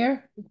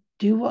clear,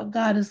 do what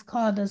God has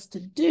called us to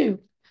do,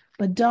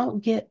 but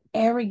don't get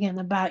arrogant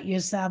about your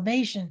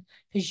salvation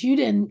because you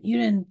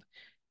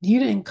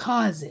didn't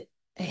cause it.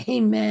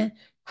 Amen.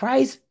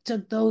 Christ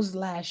took those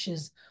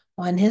lashes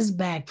on his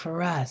back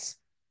for us.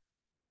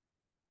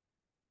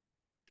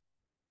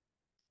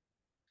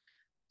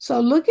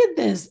 So look at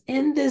this.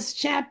 In this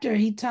chapter,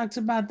 he talks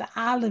about the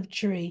olive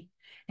tree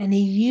and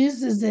he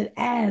uses it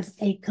as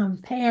a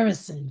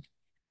comparison.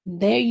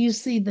 There you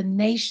see the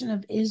nation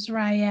of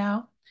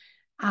Israel,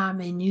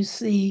 and you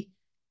see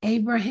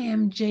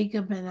Abraham,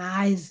 Jacob, and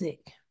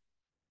Isaac.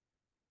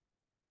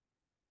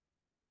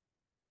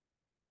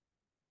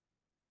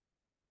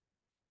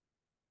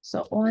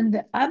 So on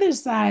the other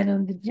side,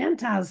 on the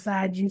Gentile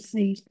side, you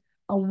see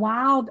a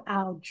wild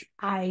olive,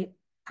 I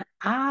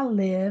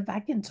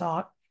can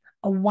talk,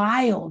 a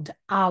wild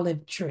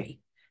olive tree.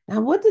 Now,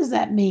 what does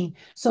that mean?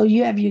 So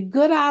you have your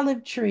good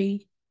olive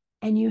tree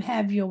and you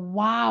have your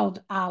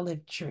wild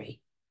olive tree.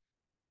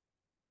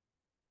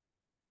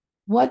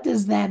 What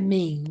does that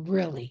mean,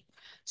 really?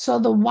 So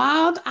the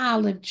wild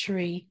olive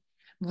tree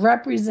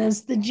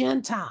represents the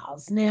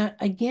Gentiles. Now,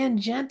 again,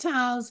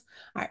 Gentiles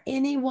are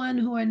anyone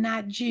who are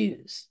not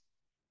Jews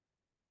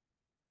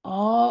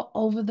all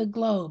over the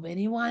globe.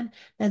 Anyone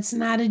that's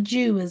not a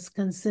Jew is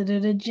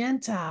considered a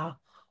Gentile,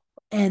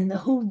 and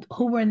who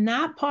were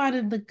not part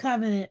of the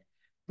covenant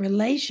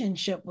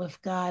relationship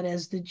with God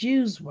as the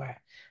Jews were.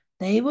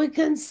 They were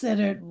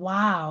considered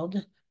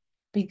wild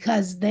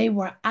because they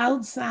were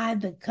outside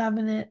the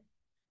covenant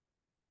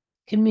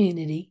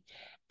community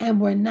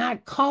and were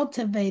not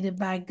cultivated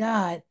by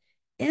God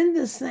in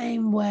the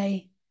same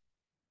way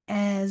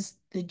as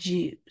the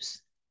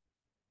Jews.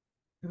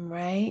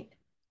 Right?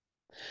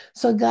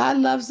 So God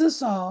loves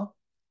us all,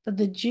 but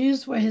the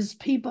Jews were his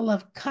people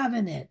of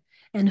covenant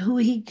and who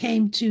he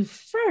came to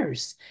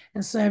first.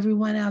 And so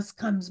everyone else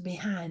comes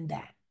behind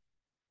that.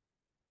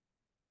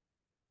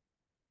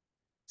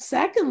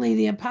 Secondly,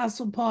 the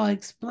Apostle Paul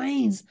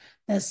explains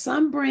that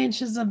some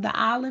branches of the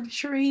olive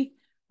tree,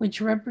 which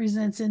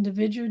represents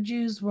individual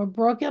Jews, were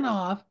broken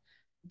off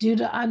due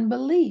to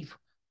unbelief,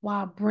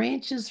 while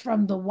branches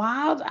from the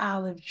wild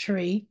olive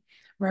tree,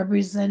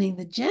 representing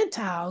the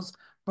Gentiles,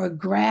 were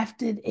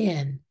grafted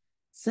in,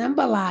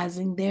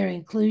 symbolizing their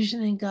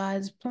inclusion in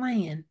God's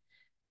plan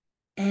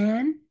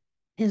and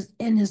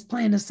his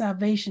plan of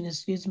salvation,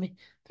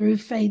 through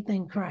faith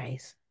in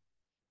Christ.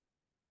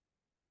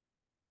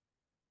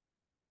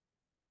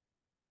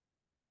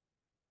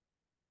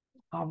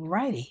 All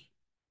righty.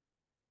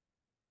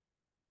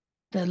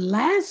 The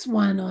last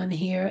one on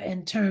here,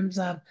 in terms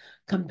of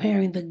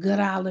comparing the good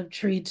olive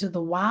tree to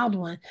the wild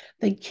one,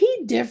 the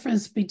key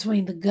difference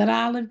between the good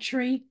olive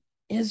tree,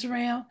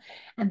 Israel,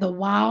 and the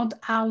wild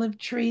olive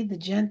tree, the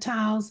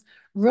Gentiles,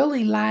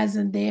 really lies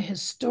in their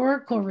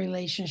historical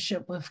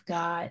relationship with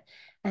God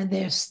and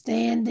their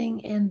standing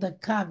in the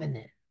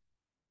covenant.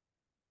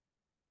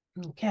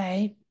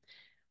 Okay.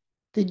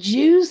 The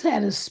Jews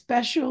had a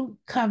special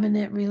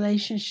covenant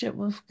relationship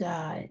with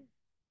God,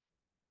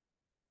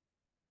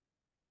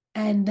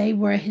 and they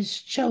were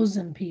his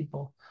chosen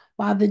people.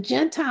 While the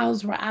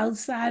Gentiles were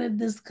outside of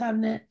this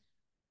covenant,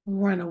 we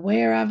weren't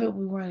aware of it,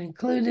 we weren't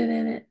included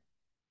in it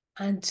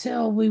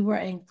until we were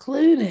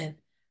included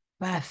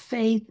by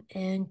faith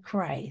in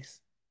Christ.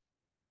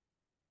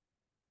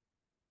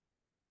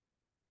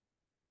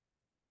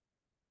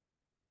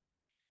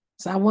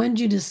 So I wanted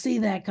you to see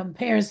that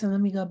comparison.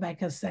 Let me go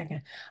back a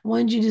second. I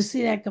wanted you to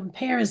see that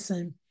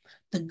comparison,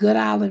 the good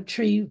olive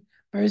tree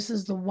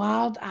versus the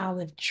wild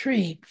olive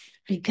tree,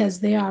 because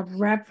there are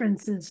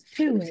references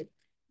to it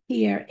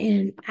here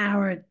in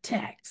our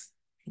text.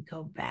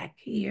 Go back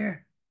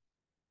here.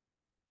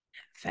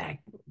 In fact,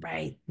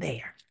 right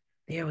there.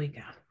 There we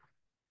go.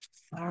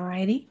 All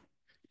righty.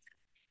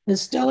 We're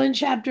still in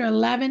chapter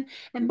 11.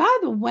 And by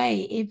the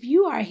way, if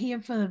you are here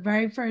for the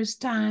very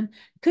first time,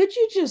 could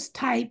you just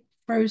type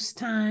first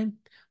time?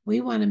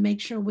 We want to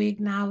make sure we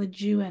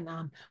acknowledge you. And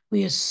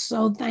we are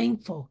so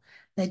thankful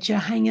that you're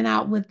hanging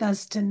out with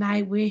us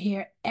tonight. We're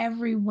here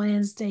every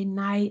Wednesday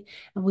night,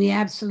 and we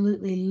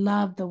absolutely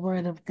love the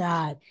Word of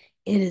God.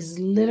 It is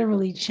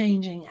literally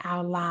changing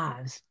our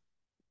lives,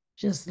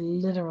 just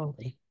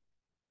literally.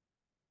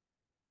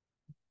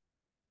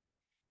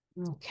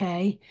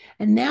 Okay.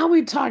 And now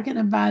we're talking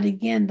about,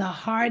 again, the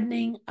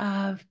hardening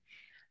of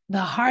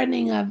the heart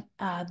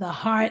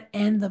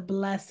and the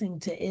blessing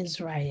to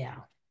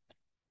Israel.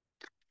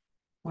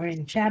 We're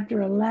in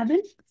chapter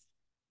 11.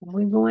 And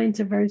we're going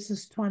to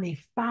verses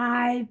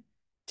 25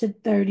 to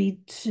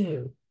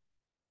 32.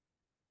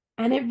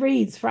 And it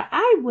reads, "For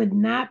I would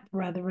not,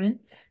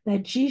 brethren,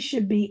 that ye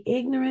should be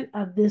ignorant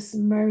of this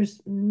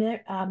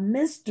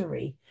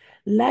mystery,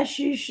 lest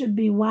you should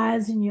be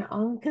wise in your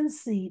own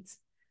conceits,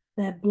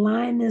 that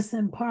blindness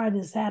in part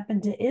has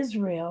happened to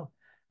Israel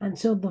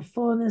until the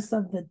fullness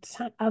of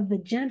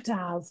the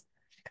Gentiles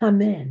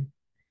come in.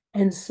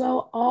 And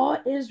so all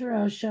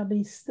Israel shall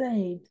be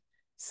saved,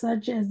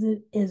 such as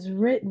it is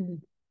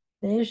written,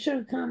 there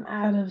shall come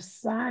out of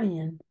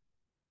Zion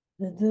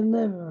the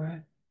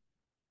deliverer."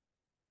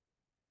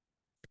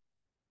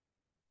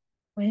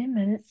 Wait a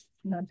minute,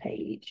 my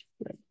page.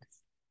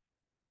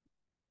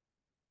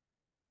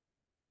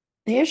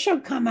 "There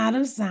shall come out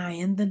of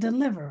Zion the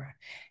deliverer,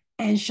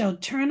 and shall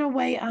turn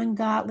away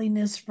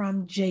ungodliness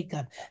from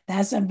Jacob."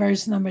 That's in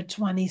verse number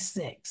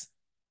 26.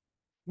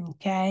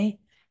 Okay,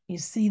 you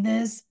see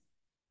this?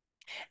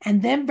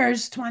 And then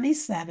verse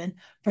 27,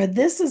 "For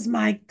this is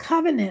my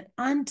covenant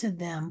unto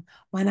them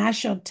when I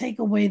shall take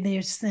away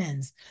their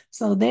sins."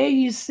 So there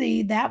you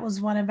see, that was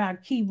one of our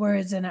key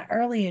words in an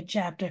earlier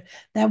chapter.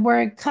 That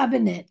word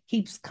covenant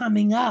keeps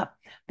coming up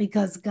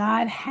because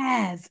God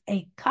has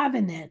a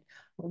covenant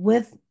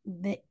with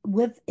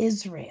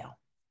Israel.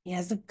 He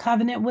has a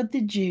covenant with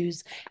the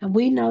Jews, and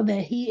we know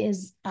that he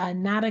is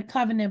not a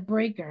covenant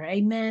breaker.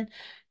 Amen.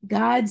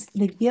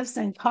 The gifts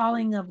and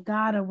calling of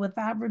God are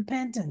without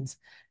repentance.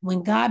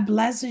 When God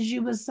blesses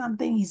you with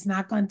something, he's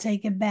not going to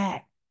take it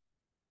back.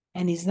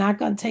 And he's not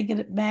going to take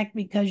it back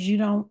because you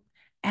don't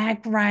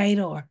act right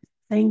or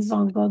things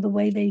don't go the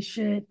way they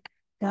should.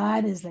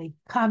 God is a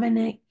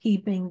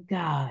covenant-keeping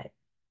God.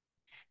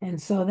 And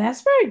so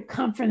that's very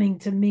comforting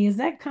to me. Is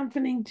that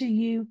comforting to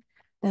you,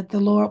 that the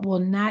Lord will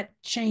not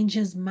change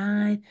his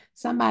mind?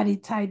 Somebody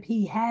type,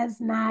 "He has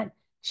not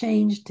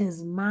changed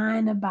his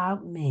mind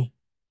about me."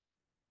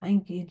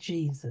 Thank you,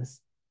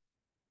 Jesus.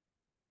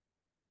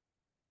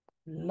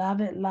 Love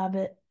it, love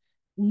it,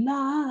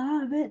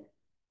 love it.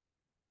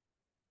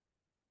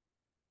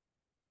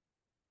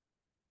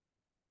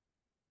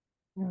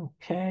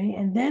 Okay,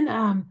 and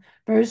then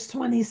verse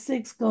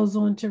 26 goes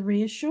on to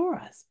reassure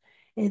us.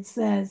 It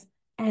says,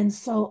 "And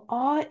so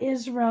all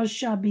Israel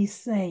shall be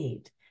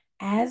saved,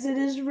 as it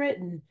is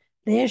written,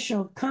 there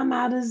shall come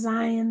out of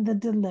Zion the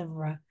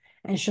deliverer,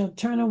 and shall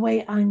turn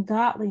away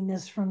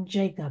ungodliness from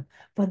Jacob.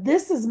 For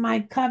this is my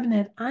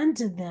covenant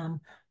unto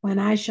them when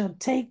I shall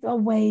take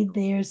away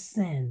their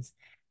sins.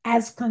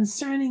 As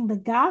concerning the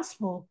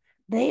gospel,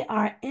 they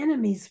are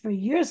enemies for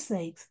your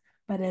sakes,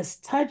 but as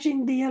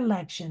touching the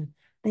election,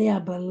 they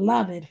are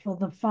beloved for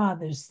the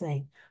Father's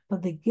sake,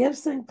 but the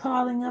gifts and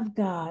calling of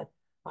God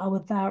are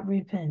without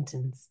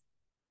repentance."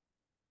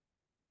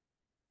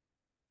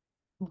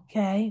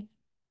 Okay,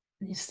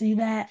 you see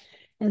that?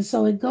 And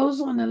so it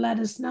goes on to let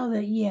us know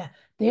that, yeah,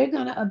 they're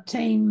going to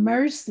obtain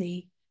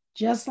mercy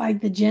just like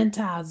the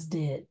Gentiles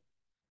did.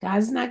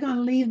 God's not going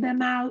to leave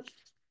them out,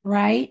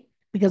 right?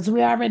 Because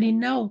we already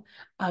know,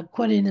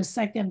 according to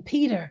 2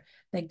 Peter,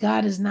 that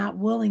God is not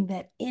willing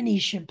that any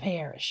should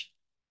perish.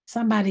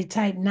 Somebody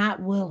type, "not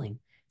willing."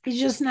 He's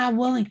just not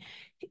willing.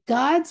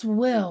 God's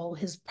will,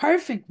 his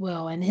perfect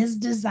will, and his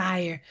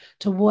desire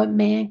toward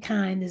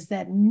mankind is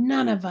that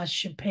none of us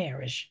should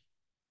perish.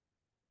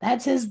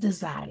 That's his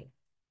desire.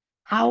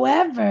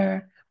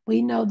 However,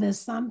 we know that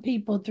some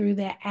people, through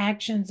their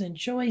actions and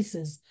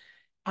choices,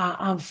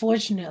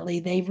 unfortunately,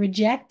 they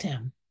reject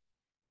him.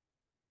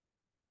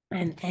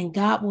 And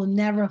God will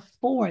never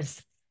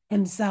force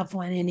himself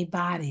on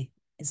anybody.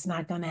 It's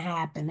not going to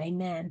happen.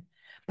 Amen.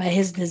 But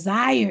his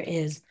desire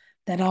is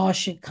that all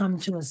should come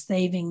to a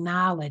saving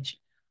knowledge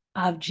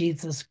of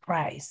Jesus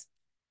Christ.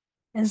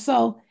 And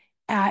so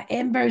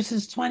in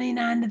verses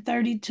 29 to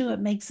 32, it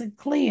makes it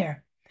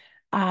clear.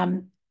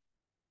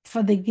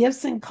 For the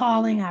gifts and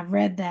calling, I've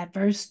read that,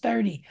 verse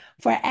 30.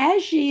 For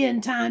as ye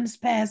in times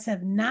past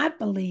have not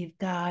believed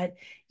God,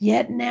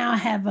 yet now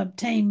have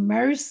obtained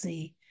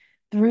mercy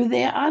through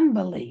their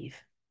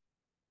unbelief.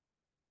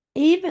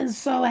 Even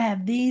so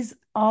have these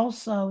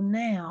also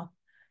now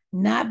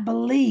not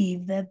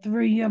believed, that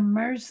through your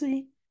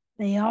mercy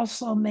they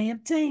also may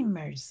obtain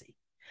mercy.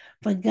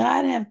 For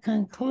God hath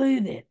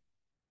concluded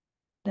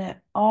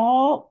that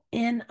all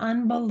in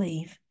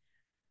unbelief,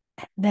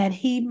 that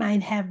he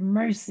might have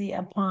mercy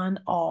upon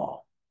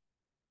all.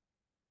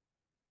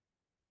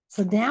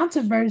 So down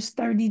to verse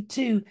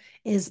 32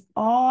 is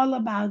all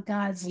about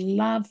God's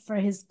love for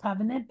his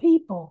covenant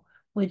people,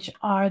 which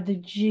are the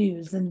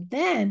Jews. And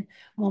then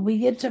when we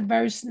get to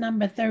verse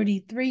number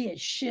 33, it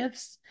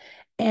shifts,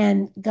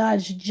 and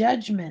God's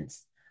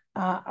judgments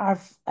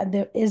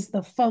there is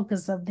the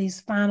focus of these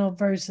final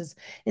verses.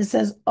 It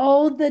says,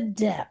 "Oh, the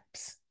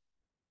depths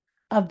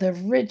of the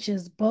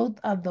riches, both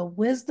of the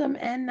wisdom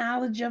and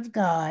knowledge of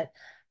God,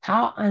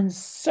 how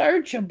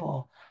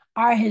unsearchable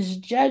are his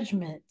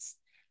judgments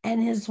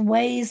and his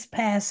ways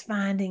past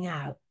finding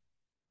out."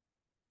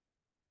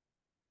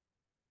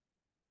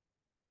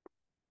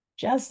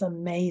 Just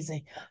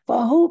amazing.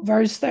 For who,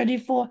 verse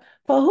 34,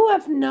 for who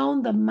have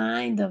known the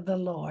mind of the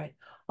Lord,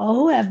 or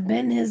who have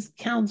been his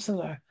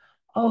counselor,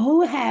 or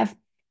who have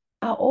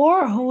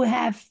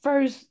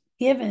first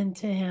given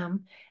to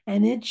him,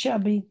 and it shall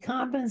be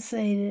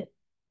compensated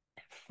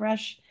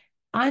fresh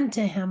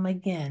unto him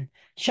again,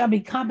 shall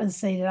be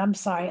compensated,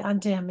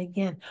 unto him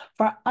again.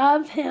 For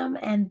of him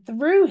and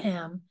through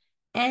him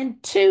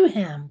and to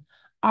him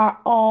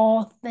are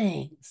all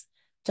things,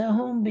 to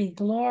whom be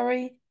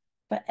glory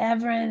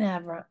forever and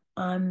ever.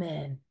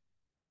 Amen.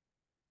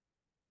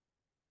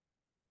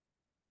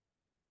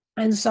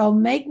 And so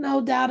make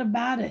no doubt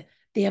about it.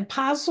 The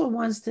apostle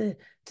wants to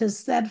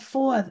set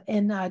forth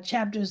in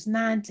chapters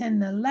 9,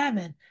 10, and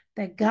 11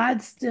 that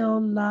God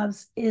still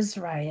loves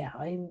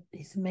Israel.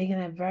 He's making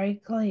it very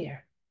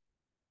clear.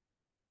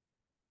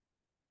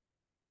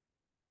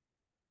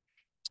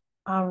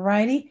 All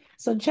righty.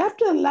 So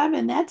chapter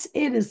 11, that's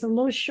it. It's a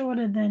little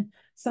shorter than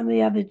some of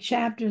the other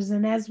chapters.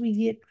 And as we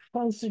get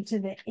closer to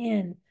the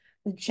end,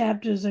 the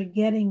chapters are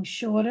getting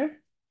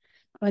shorter,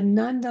 but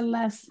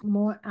nonetheless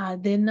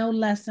they're no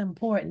less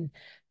important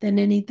than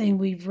anything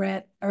we've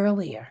read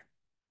earlier.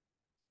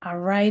 All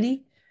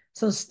righty.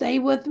 So stay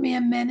with me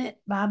a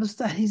minute. Bible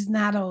study's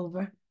not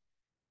over.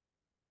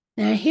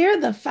 Now, here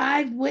are the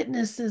 5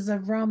 witnesses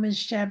of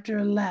Romans chapter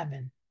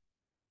 11.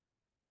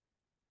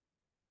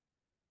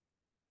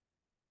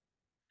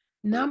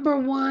 Number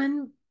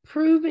 1,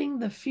 proving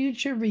the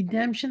future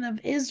redemption of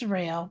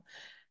Israel.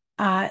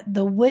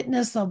 The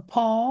witness of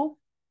Paul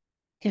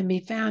can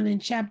be found in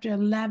chapter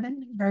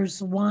 11, verse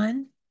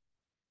 1.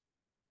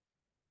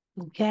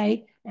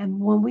 Okay. And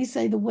when we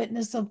say the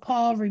witness of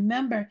Paul,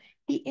 remember,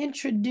 he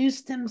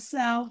introduced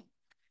himself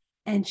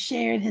and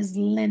shared his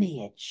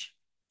lineage,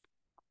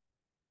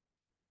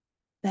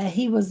 that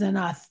he was an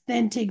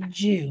authentic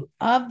Jew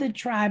of the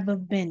tribe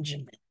of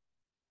Benjamin.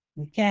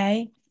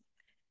 Okay.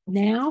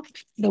 Now,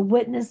 the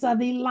witness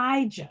of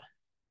Elijah.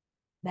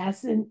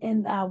 That's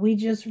we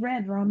just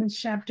read Romans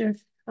chapter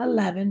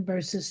 11,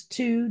 verses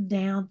 2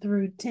 down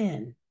through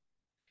 10.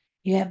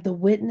 You have the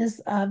witness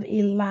of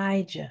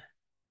Elijah.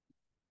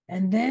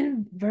 And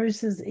then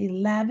verses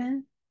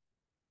 11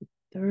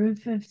 through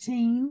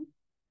 15,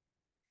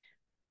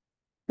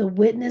 the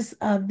witness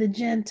of the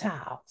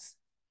Gentiles.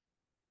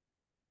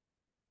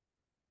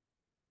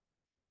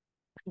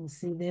 You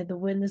see, they're the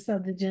witness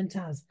of the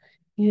Gentiles.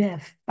 You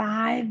have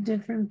 5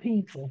 different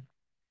people,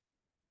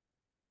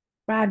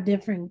 5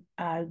 different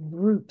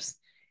groups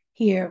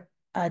here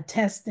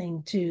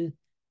attesting to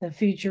the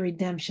future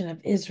redemption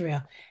of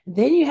Israel. And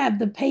then you have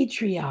the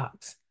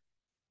patriarchs,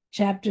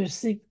 chapter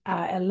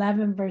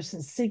 11,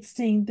 verses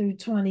 16 through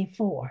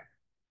 24.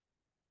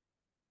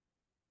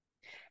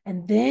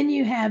 And then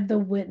you have the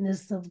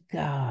witness of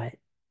God.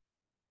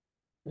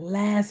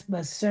 Last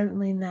but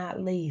certainly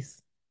not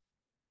least,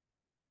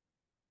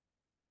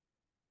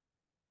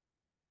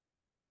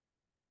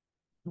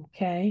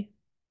 okay?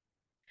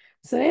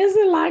 So there's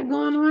a lot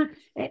going on.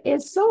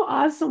 It's so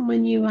awesome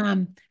when you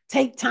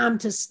take time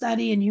to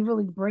study and you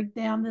really break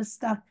down this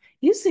stuff.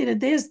 You see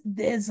that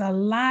there's a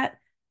lot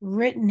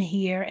written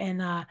here,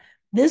 and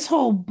this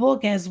whole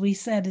book, as we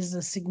said, is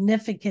a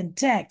significant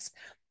text.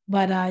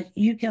 But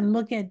you can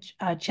look at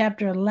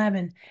chapter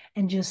 11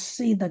 and just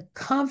see the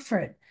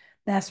comfort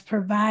that's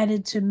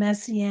provided to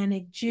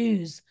Messianic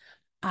Jews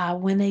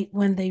when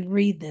they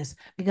read this,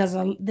 because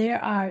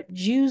there are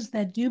Jews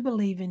that do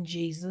believe in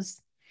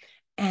Jesus,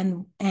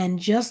 and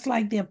just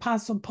like the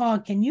Apostle Paul,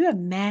 can you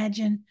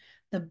imagine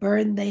the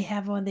burden they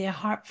have on their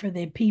heart for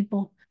their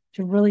people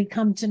to really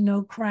come to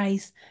know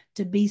Christ,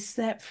 to be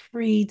set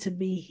free, to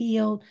be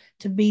healed,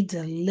 to be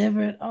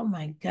delivered? Oh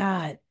my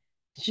God.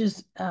 It's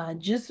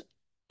just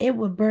it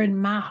would burden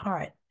my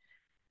heart.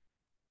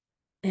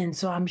 And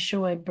so I'm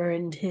sure it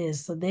burdened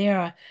his. So there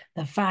are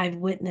the five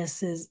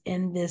witnesses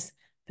in this,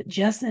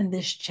 just in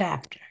this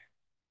chapter.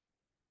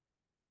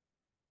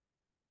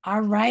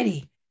 All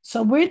righty.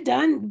 So we're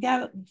done. We got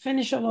to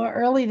finish a little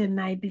early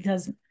tonight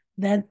because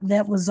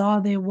that was all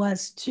there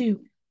was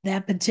to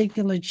that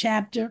particular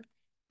chapter.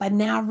 But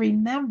now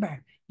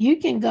remember, you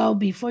can go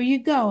before you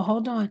go.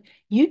 Hold on.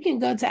 You can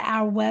go to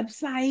our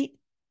website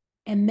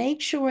and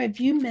make sure if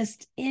you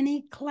missed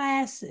any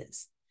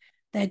classes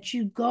that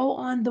you go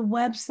on the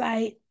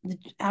website,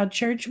 our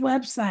church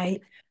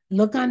website,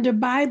 look under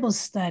Bible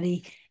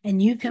study,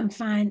 and you can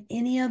find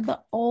any of the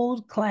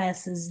old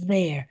classes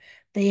there.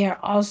 They are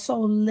also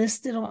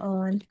listed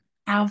on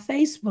our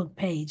Facebook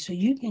page. So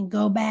you can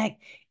go back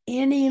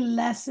any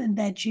lesson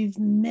that you've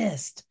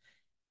missed.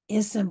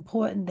 It's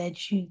important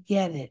that you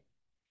get it.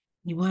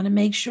 You want to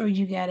make sure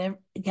you got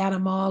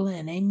them all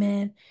in,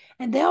 amen.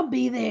 And they'll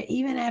be there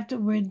even after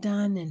we're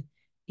done, and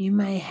you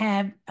may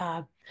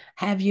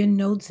have your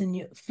notes and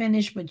you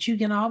finish, but you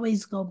can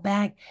always go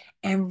back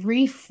and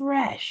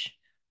refresh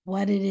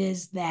what it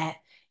is that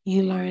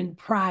you learned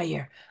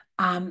prior.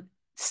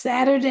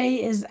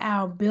 Saturday is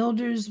our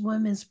Builders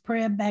Women's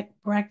Prayer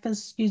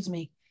Breakfast, excuse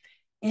me,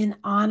 in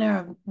honor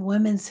of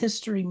Women's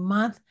History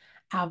Month.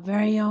 Our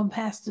very own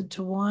Pastor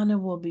Tawana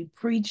will be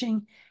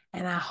preaching,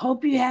 and I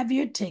hope you have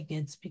your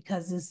tickets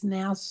because it's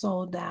now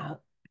sold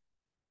out.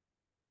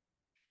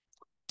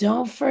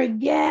 Don't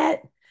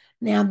forget,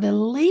 now the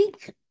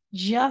link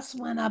just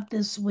went up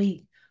this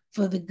week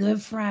for the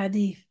Good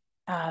Friday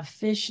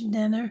fish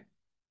dinner.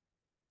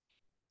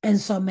 And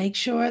so make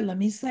sure, let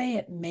me say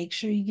it, make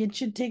sure you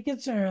get your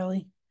tickets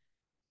early.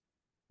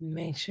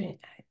 Make sure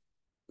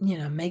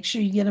make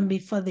sure you get them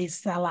before they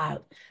sell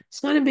out.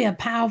 It's going to be a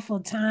powerful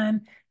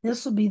time.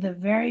 This will be the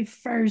very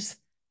first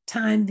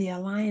time the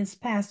Alliance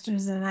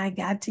pastors and I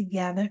got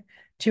together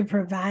to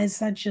provide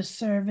such a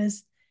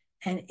service,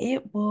 and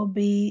it will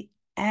be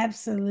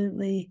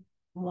absolutely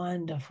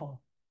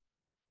wonderful.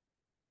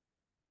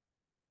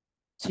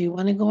 So you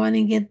want to go on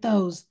and get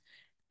those.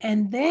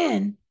 And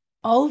then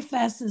Old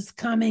Fest is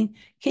coming.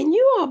 Can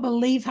you all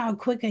believe how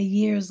quick a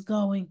year is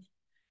going?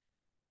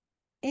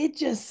 It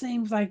just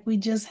seems like we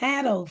just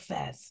had Old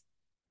Fest.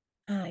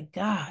 My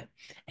God.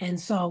 And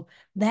so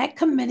that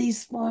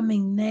committee's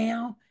forming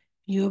now.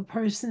 You're a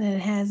person that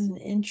has an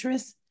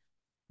interest.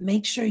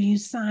 Make sure you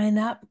sign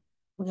up.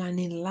 We're going to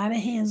need a lot of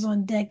hands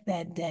on deck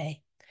that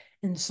day.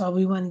 And so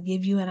we want to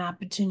give you an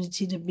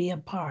opportunity to be a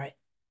part.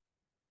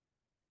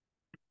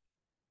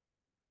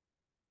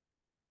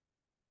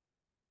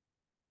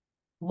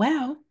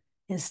 Well,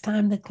 it's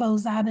time to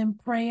close out in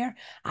prayer.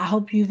 I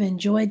hope you've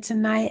enjoyed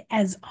tonight.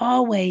 As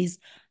always,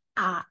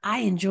 I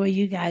enjoy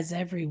you guys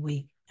every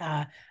week.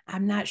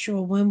 I'm not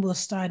sure when we'll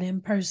start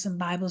in-person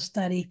Bible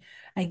study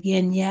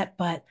again yet,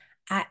 but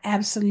I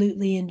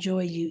absolutely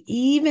enjoy you.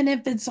 Even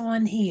if it's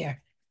on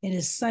here, it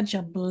is such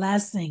a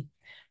blessing.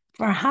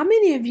 For how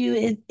many of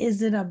you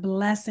is it a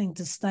blessing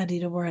to study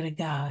the Word of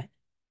God?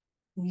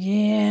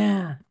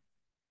 Yeah,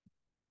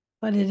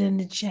 put it in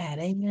the chat.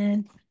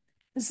 Amen.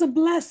 It's a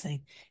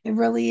blessing. It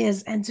really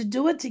is. And to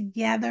do it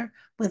together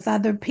with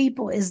other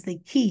people is the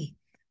key.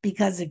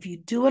 Because if you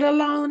do it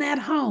alone at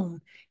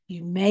home,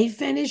 you may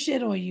finish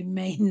it or you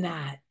may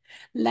not.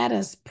 Let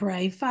us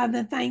pray.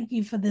 Father, thank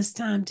you for this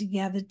time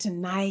together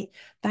tonight.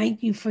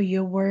 Thank you for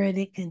your word.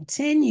 It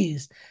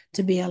continues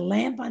to be a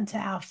lamp unto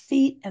our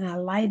feet and a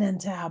light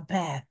unto our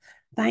path.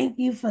 Thank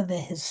you for the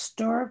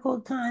historical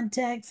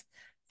context.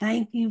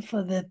 Thank you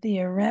for the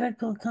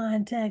theoretical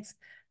context.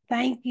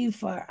 Thank you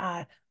for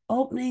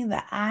opening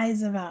the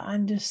eyes of our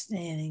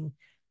understanding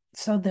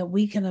so that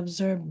we can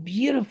observe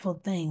beautiful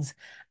things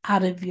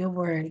out of your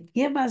word.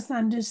 Give us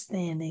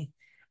understanding,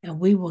 and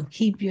we will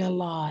keep your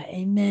law.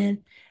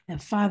 Amen.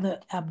 And Father,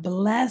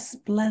 bless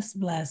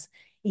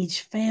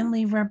each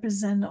family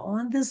represented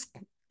on this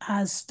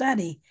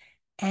study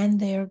and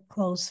their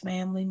close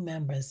family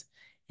members.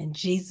 In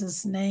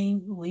Jesus'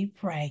 name we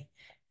pray.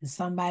 And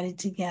somebody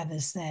together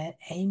said,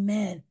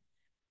 Amen